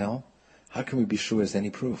and a hell? How can we be sure as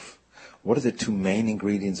any proof? What are the two main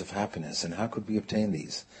ingredients of happiness, and how could we obtain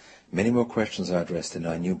these? Many more questions are addressed in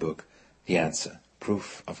our new book, The Answer,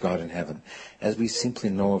 Proof of God in Heaven. As we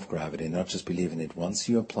simply know of gravity, not just believe in it, once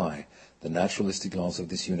you apply the naturalistic laws of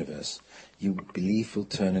this universe, you belief will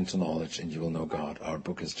turn into knowledge, and you will know God. Our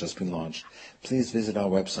book has just been launched. Please visit our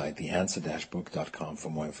website, theanswer-book.com, for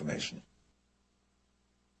more information.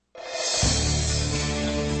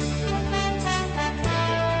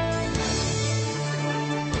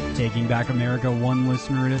 Taking back America one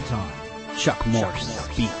listener at a time. Chuck Morse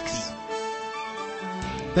speaks.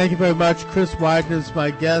 Thank you very much. Chris Widener is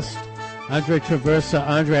my guest. Andre Traversa.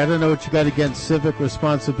 Andre, I don't know what you got against civic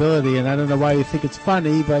responsibility, and I don't know why you think it's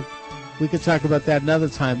funny, but we could talk about that another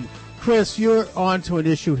time. Chris, you're on to an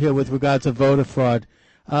issue here with regard to voter fraud.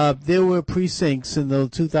 There were precincts in the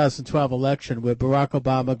 2012 election where Barack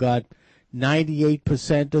Obama got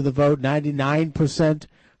 98% of the vote, 99%. I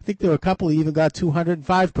think there were a couple who even got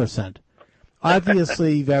 205%.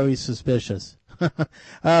 Obviously very suspicious.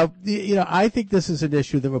 I think this is an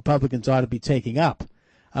issue that Republicans ought to be taking up.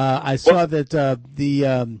 I saw that go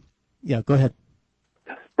ahead.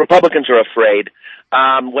 Republicans are afraid.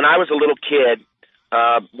 When I was a little kid,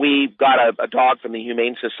 we got a dog from the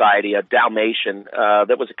Humane Society, a Dalmatian,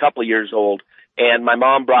 that was a couple of years old. And my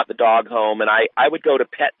mom brought the dog home, and I would go to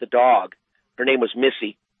pet the dog. Her name was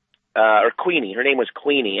Missy, or Queenie. Her name was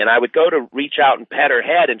Queenie. And I would go to reach out and pet her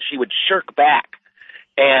head, and she would shirk back.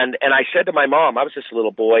 And I said to my mom, I was just a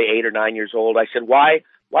little boy, 8 or 9 years old. I said, why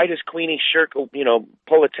does Queenie shirk, pull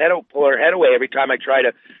her head away every time I try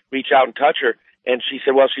to reach out and touch her? And she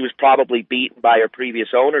said, well, she was probably beaten by her previous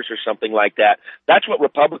owners or something like that. That's what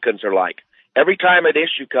Republicans are like. Every time an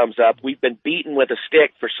issue comes up, we've been beaten with a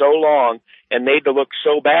stick for so long and made to look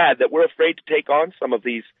so bad that we're afraid to take on some of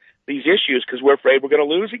these issues because we're afraid we're going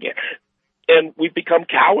to lose again. And we've become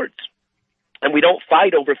cowards. And we don't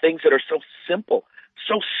fight over things that are so simple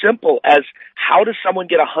as how does someone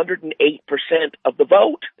get 108% of the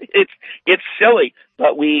vote? It's silly,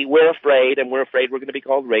 but we're afraid, and we're afraid we're going to be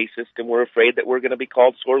called racist, and we're afraid that we're going to be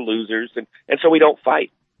called sore losers, and so we don't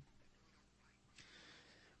fight.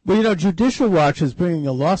 Well, Judicial Watch is bringing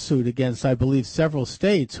a lawsuit against, I believe, several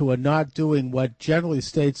states who are not doing what generally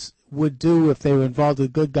states would do if they were involved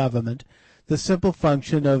with good government, the simple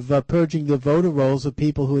function of purging the voter rolls of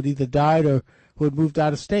people who had either died or who had moved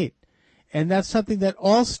out of state. And that's something that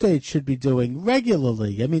all states should be doing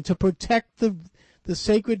regularly. I mean, to protect the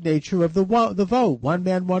sacred nature of the vote, one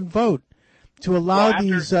man, one vote, to allow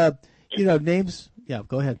these, names. Yeah,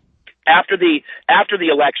 go ahead. After the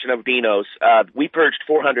election of Dinos, we purged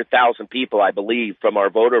 400,000 people, I believe, from our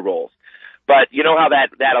voter rolls. But you know how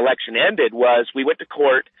that election ended was we went to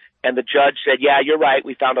court and the judge said, yeah, you're right.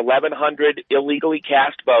 We found 1,100 illegally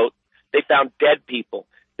cast votes. They found dead people.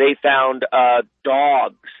 They found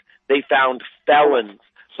dogs. They found felons.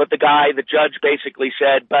 But the judge basically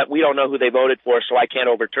said, but we don't know who they voted for, so I can't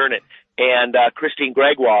overturn it. And Christine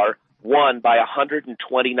Gregoire won by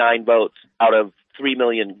 129 votes out of 3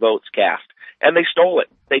 million votes cast. And they stole it.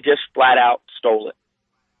 They just flat out stole it.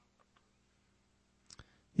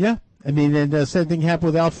 Yeah. I mean, and the same thing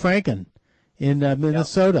happened with Al Franken in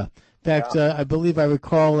Minnesota. In fact, I believe I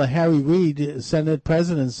recall Harry Reid, Senate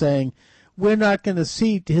president, saying, we're not going to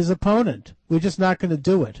seat his opponent. We're just not going to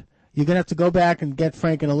do it. You're going to have to go back and get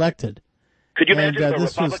Franken elected. Could you imagine if a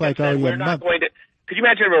Republican said, could you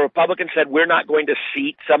imagine if a Republican said, we're not going to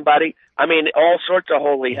seat somebody? I mean, all sorts of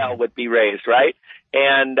holy hell would be raised, right?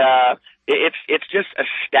 And it's just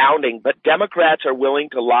astounding. But Democrats are willing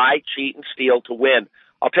to lie, cheat, and steal to win.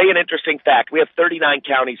 I'll tell you an interesting fact. We have 39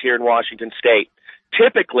 counties here in Washington State.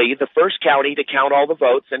 Typically, the first county to count all the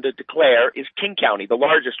votes and to declare is King County, the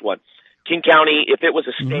largest one. King County, if it was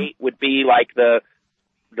a state, would be like the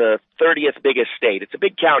 30th biggest state. It's a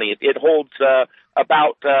big county. It holds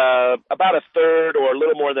about a third or a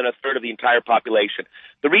little more than a third of the entire population.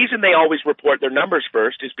 The reason they always report their numbers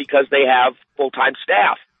first is because they have full-time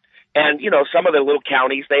staff. And, some of the little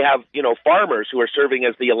counties, they have, farmers who are serving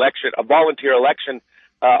as a volunteer election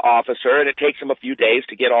officer, and it takes them a few days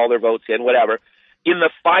to get all their votes in, whatever. In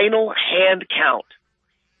the final hand count,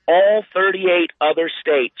 all 38 other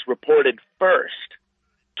states reported first.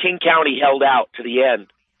 King County held out to the end.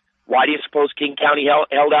 Why do you suppose King County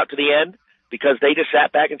held out to the end? Because they just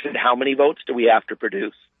sat back and said, how many votes do we have to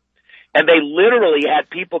produce? And they literally had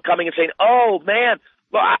people coming and saying, oh, man,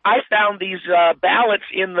 well, I found these ballots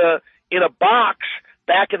in a box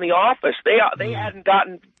back in the office. They hadn't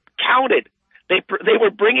gotten counted. They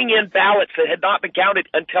were bringing in ballots that had not been counted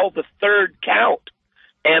until the third count.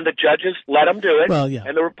 And the judges let them do it. Well, yeah.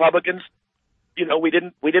 And the Republicans, we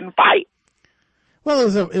didn't fight.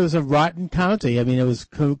 Well, it was a rotten county. I mean, it was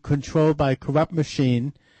controlled by a corrupt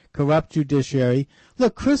machine, corrupt judiciary.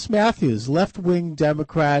 Look, Chris Matthews, left-wing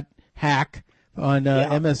Democrat hack on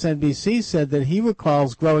MSNBC, said that he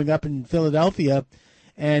recalls growing up in Philadelphia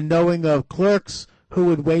and knowing of clerks who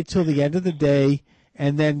would wait till the end of the day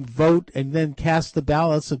and then vote and then cast the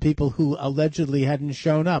ballots of people who allegedly hadn't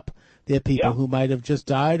shown up. They're people who might have just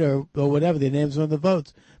died or whatever. Their names were on the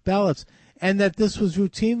ballots. And that this was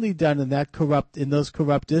routinely done in those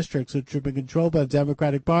corrupt districts, which have been controlled by the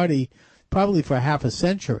Democratic Party probably for half a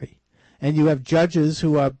century. And you have judges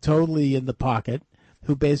who are totally in the pocket,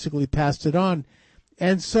 who basically passed it on.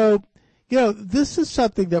 And so, this is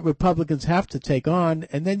something that Republicans have to take on.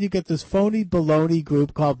 And then you get this phony baloney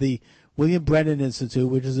group called the William Brennan Institute,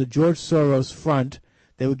 which is a George Soros front.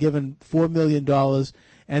 They were given $4 million.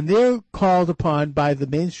 And they're called upon by the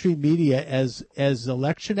mainstream media as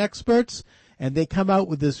election experts, and they come out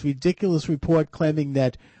with this ridiculous report claiming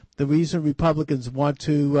that the reason Republicans want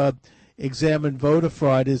to examine voter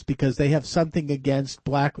fraud is because they have something against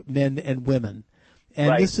black men and women.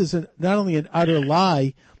 And this is not only an utter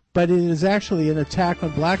lie, but it is actually an attack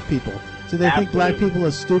on black people. Do they think black people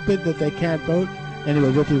are stupid, that they can't vote?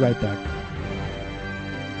 Anyway, we'll be right back.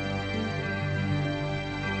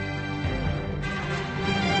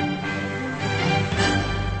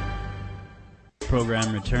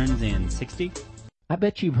 program returns in 60. I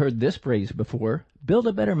bet you've heard this phrase before: build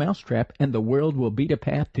a better mousetrap and the world will beat a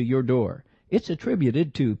path to your door. It's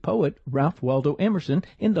attributed to poet Ralph Waldo Emerson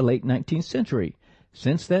in the late 19th century.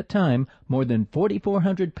 Since that time, more than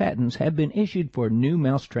 4,400 patents have been issued for new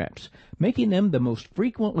mousetraps, making them the most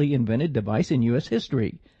frequently invented device in U.S.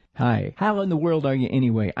 history. Hi, how in the world are you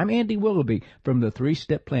anyway? I'm Andy Willoughby from the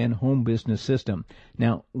 3-Step Plan Home Business System.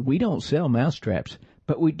 Now, we don't sell mousetraps,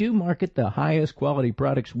 but we do market the highest quality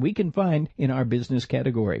products we can find in our business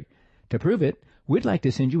category. To prove it, we'd like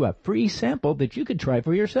to send you a free sample that you could try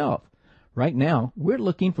for yourself. Right now, we're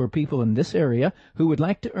looking for people in this area who would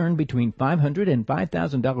like to earn between $500 and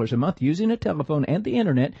 $5,000 a month using a telephone and the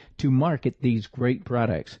internet to market these great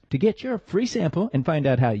products. To get your free sample and find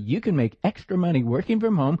out how you can make extra money working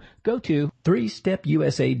from home, go to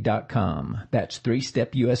 3stepusa.com. That's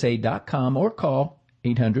 3stepusa.com or call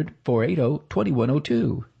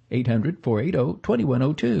 800-480-2102.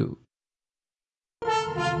 800-480-2102.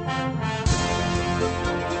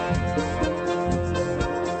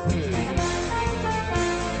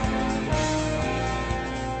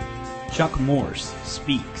 Chuck Morse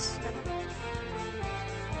speaks.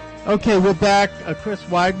 Okay, we're back. Chris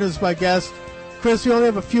Widener is my guest. Chris, we only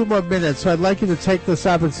have a few more minutes, so I'd like you to take this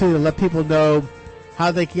opportunity to let people know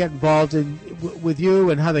how they can get involved with you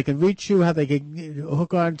and how they can reach you, how they can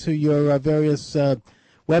hook on to your various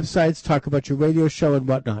websites, talk about your radio show and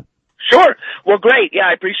whatnot. Sure. Well, great. Yeah,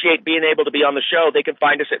 I appreciate being able to be on the show. They can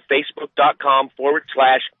find us at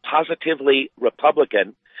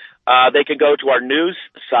facebook.com/positivelyrepublican. They can go to our news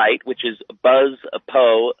site, which is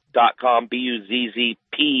buzzpo.com,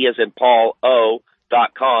 BUZZP as in Paul,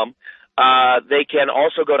 O.com. They can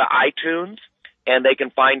also go to iTunes, and they can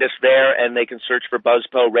find us there, and they can search for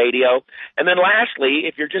BuzzPo Radio. And then lastly,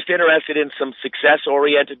 if you're just interested in some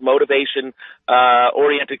success-oriented,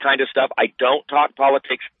 motivation-oriented kind of stuff, I don't talk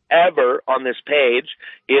politics ever on this page,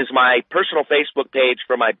 is my personal Facebook page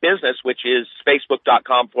for my business, which is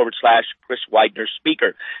facebook.com/Chris Widener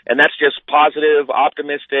Speaker. And that's just positive,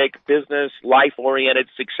 optimistic, business, life-oriented,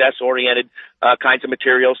 success-oriented kinds of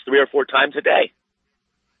materials 3 or 4 times a day.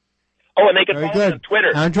 Oh, and they can follow us on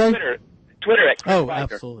Twitter. Andre? Twitter at Chris Widener.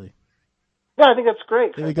 Absolutely. Yeah, I think that's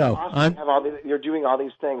great. There you go. Awesome to have you're doing all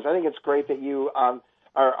these things. I think it's great that you are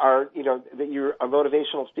that you're a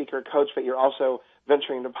motivational speaker, coach, but you're also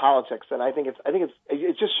venturing into politics. And I think it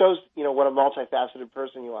just shows what a multifaceted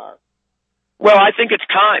person you are. Well, I think it's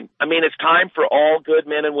time. I mean, it's time for all good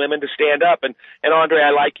men and women to stand up. And Andre,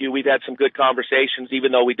 I like you. We've had some good conversations,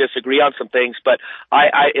 even though we disagree on some things. But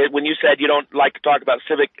when you said you don't like to talk about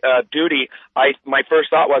civic duty, my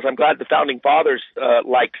first thought was I'm glad the founding fathers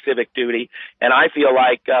liked civic duty. And I feel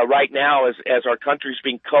like right now, as our country's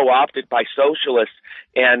being co-opted by socialists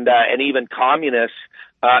and even communists,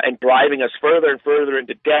 and driving us further and further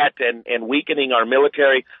into debt and weakening our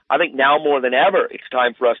military, I think now more than ever it's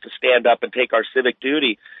time for us to stand up and take our civic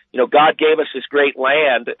duty. God gave us this great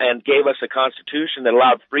land and gave us a constitution that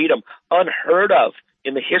allowed freedom unheard of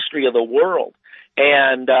in the history of the world.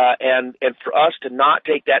 And for us to not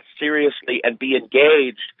take that seriously and be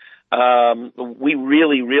engaged, we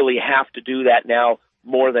really, really have to do that now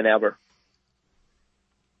more than ever.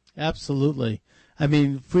 Absolutely. I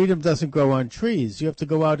mean, freedom doesn't grow on trees. You have to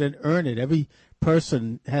go out and earn it. Every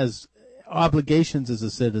person has obligations as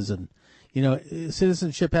a citizen.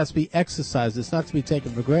 Citizenship has to be exercised. It's not to be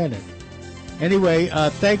taken for granted. Anyway,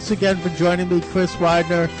 thanks again for joining me, Chris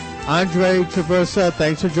Widener. Andre Traversa,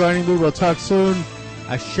 thanks for joining me. We'll talk soon.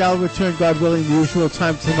 I shall return, God willing, the usual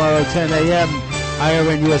time tomorrow, 10 a.m.,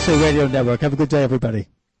 IRN USA Radio Network. Have a good day, everybody.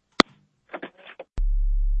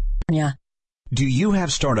 Yeah. Do you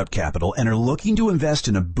have startup capital and are looking to invest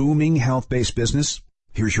in a booming health-based business?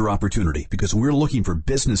 Here's your opportunity, because we're looking for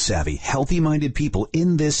business-savvy, healthy-minded people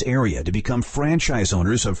in this area to become franchise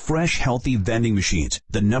owners of Fresh Healthy Vending Machines,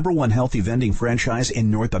 the #1 healthy vending franchise in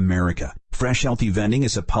North America. Fresh Healthy Vending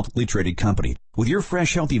is a publicly traded company. With your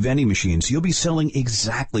Fresh Healthy Vending Machines, you'll be selling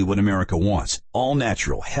exactly what America wants: all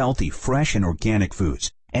natural, healthy, fresh, and organic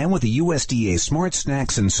foods. And with the USDA Smart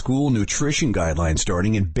Snacks and School Nutrition Guidelines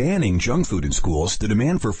starting and banning junk food in schools, the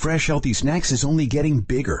demand for fresh, healthy snacks is only getting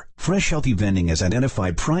bigger. Fresh Healthy Vending has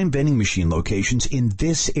identified prime vending machine locations in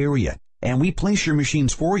this area, and we place your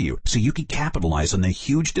machines for you so you can capitalize on the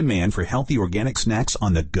huge demand for healthy organic snacks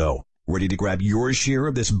on the go. Ready to grab your share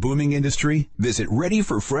of this booming industry? Visit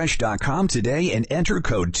ReadyForFresh.com today and enter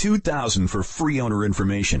code 2000 for free owner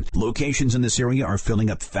information. Locations in this area are filling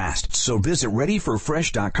up fast, so visit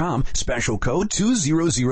ReadyForFresh.com, special code 200.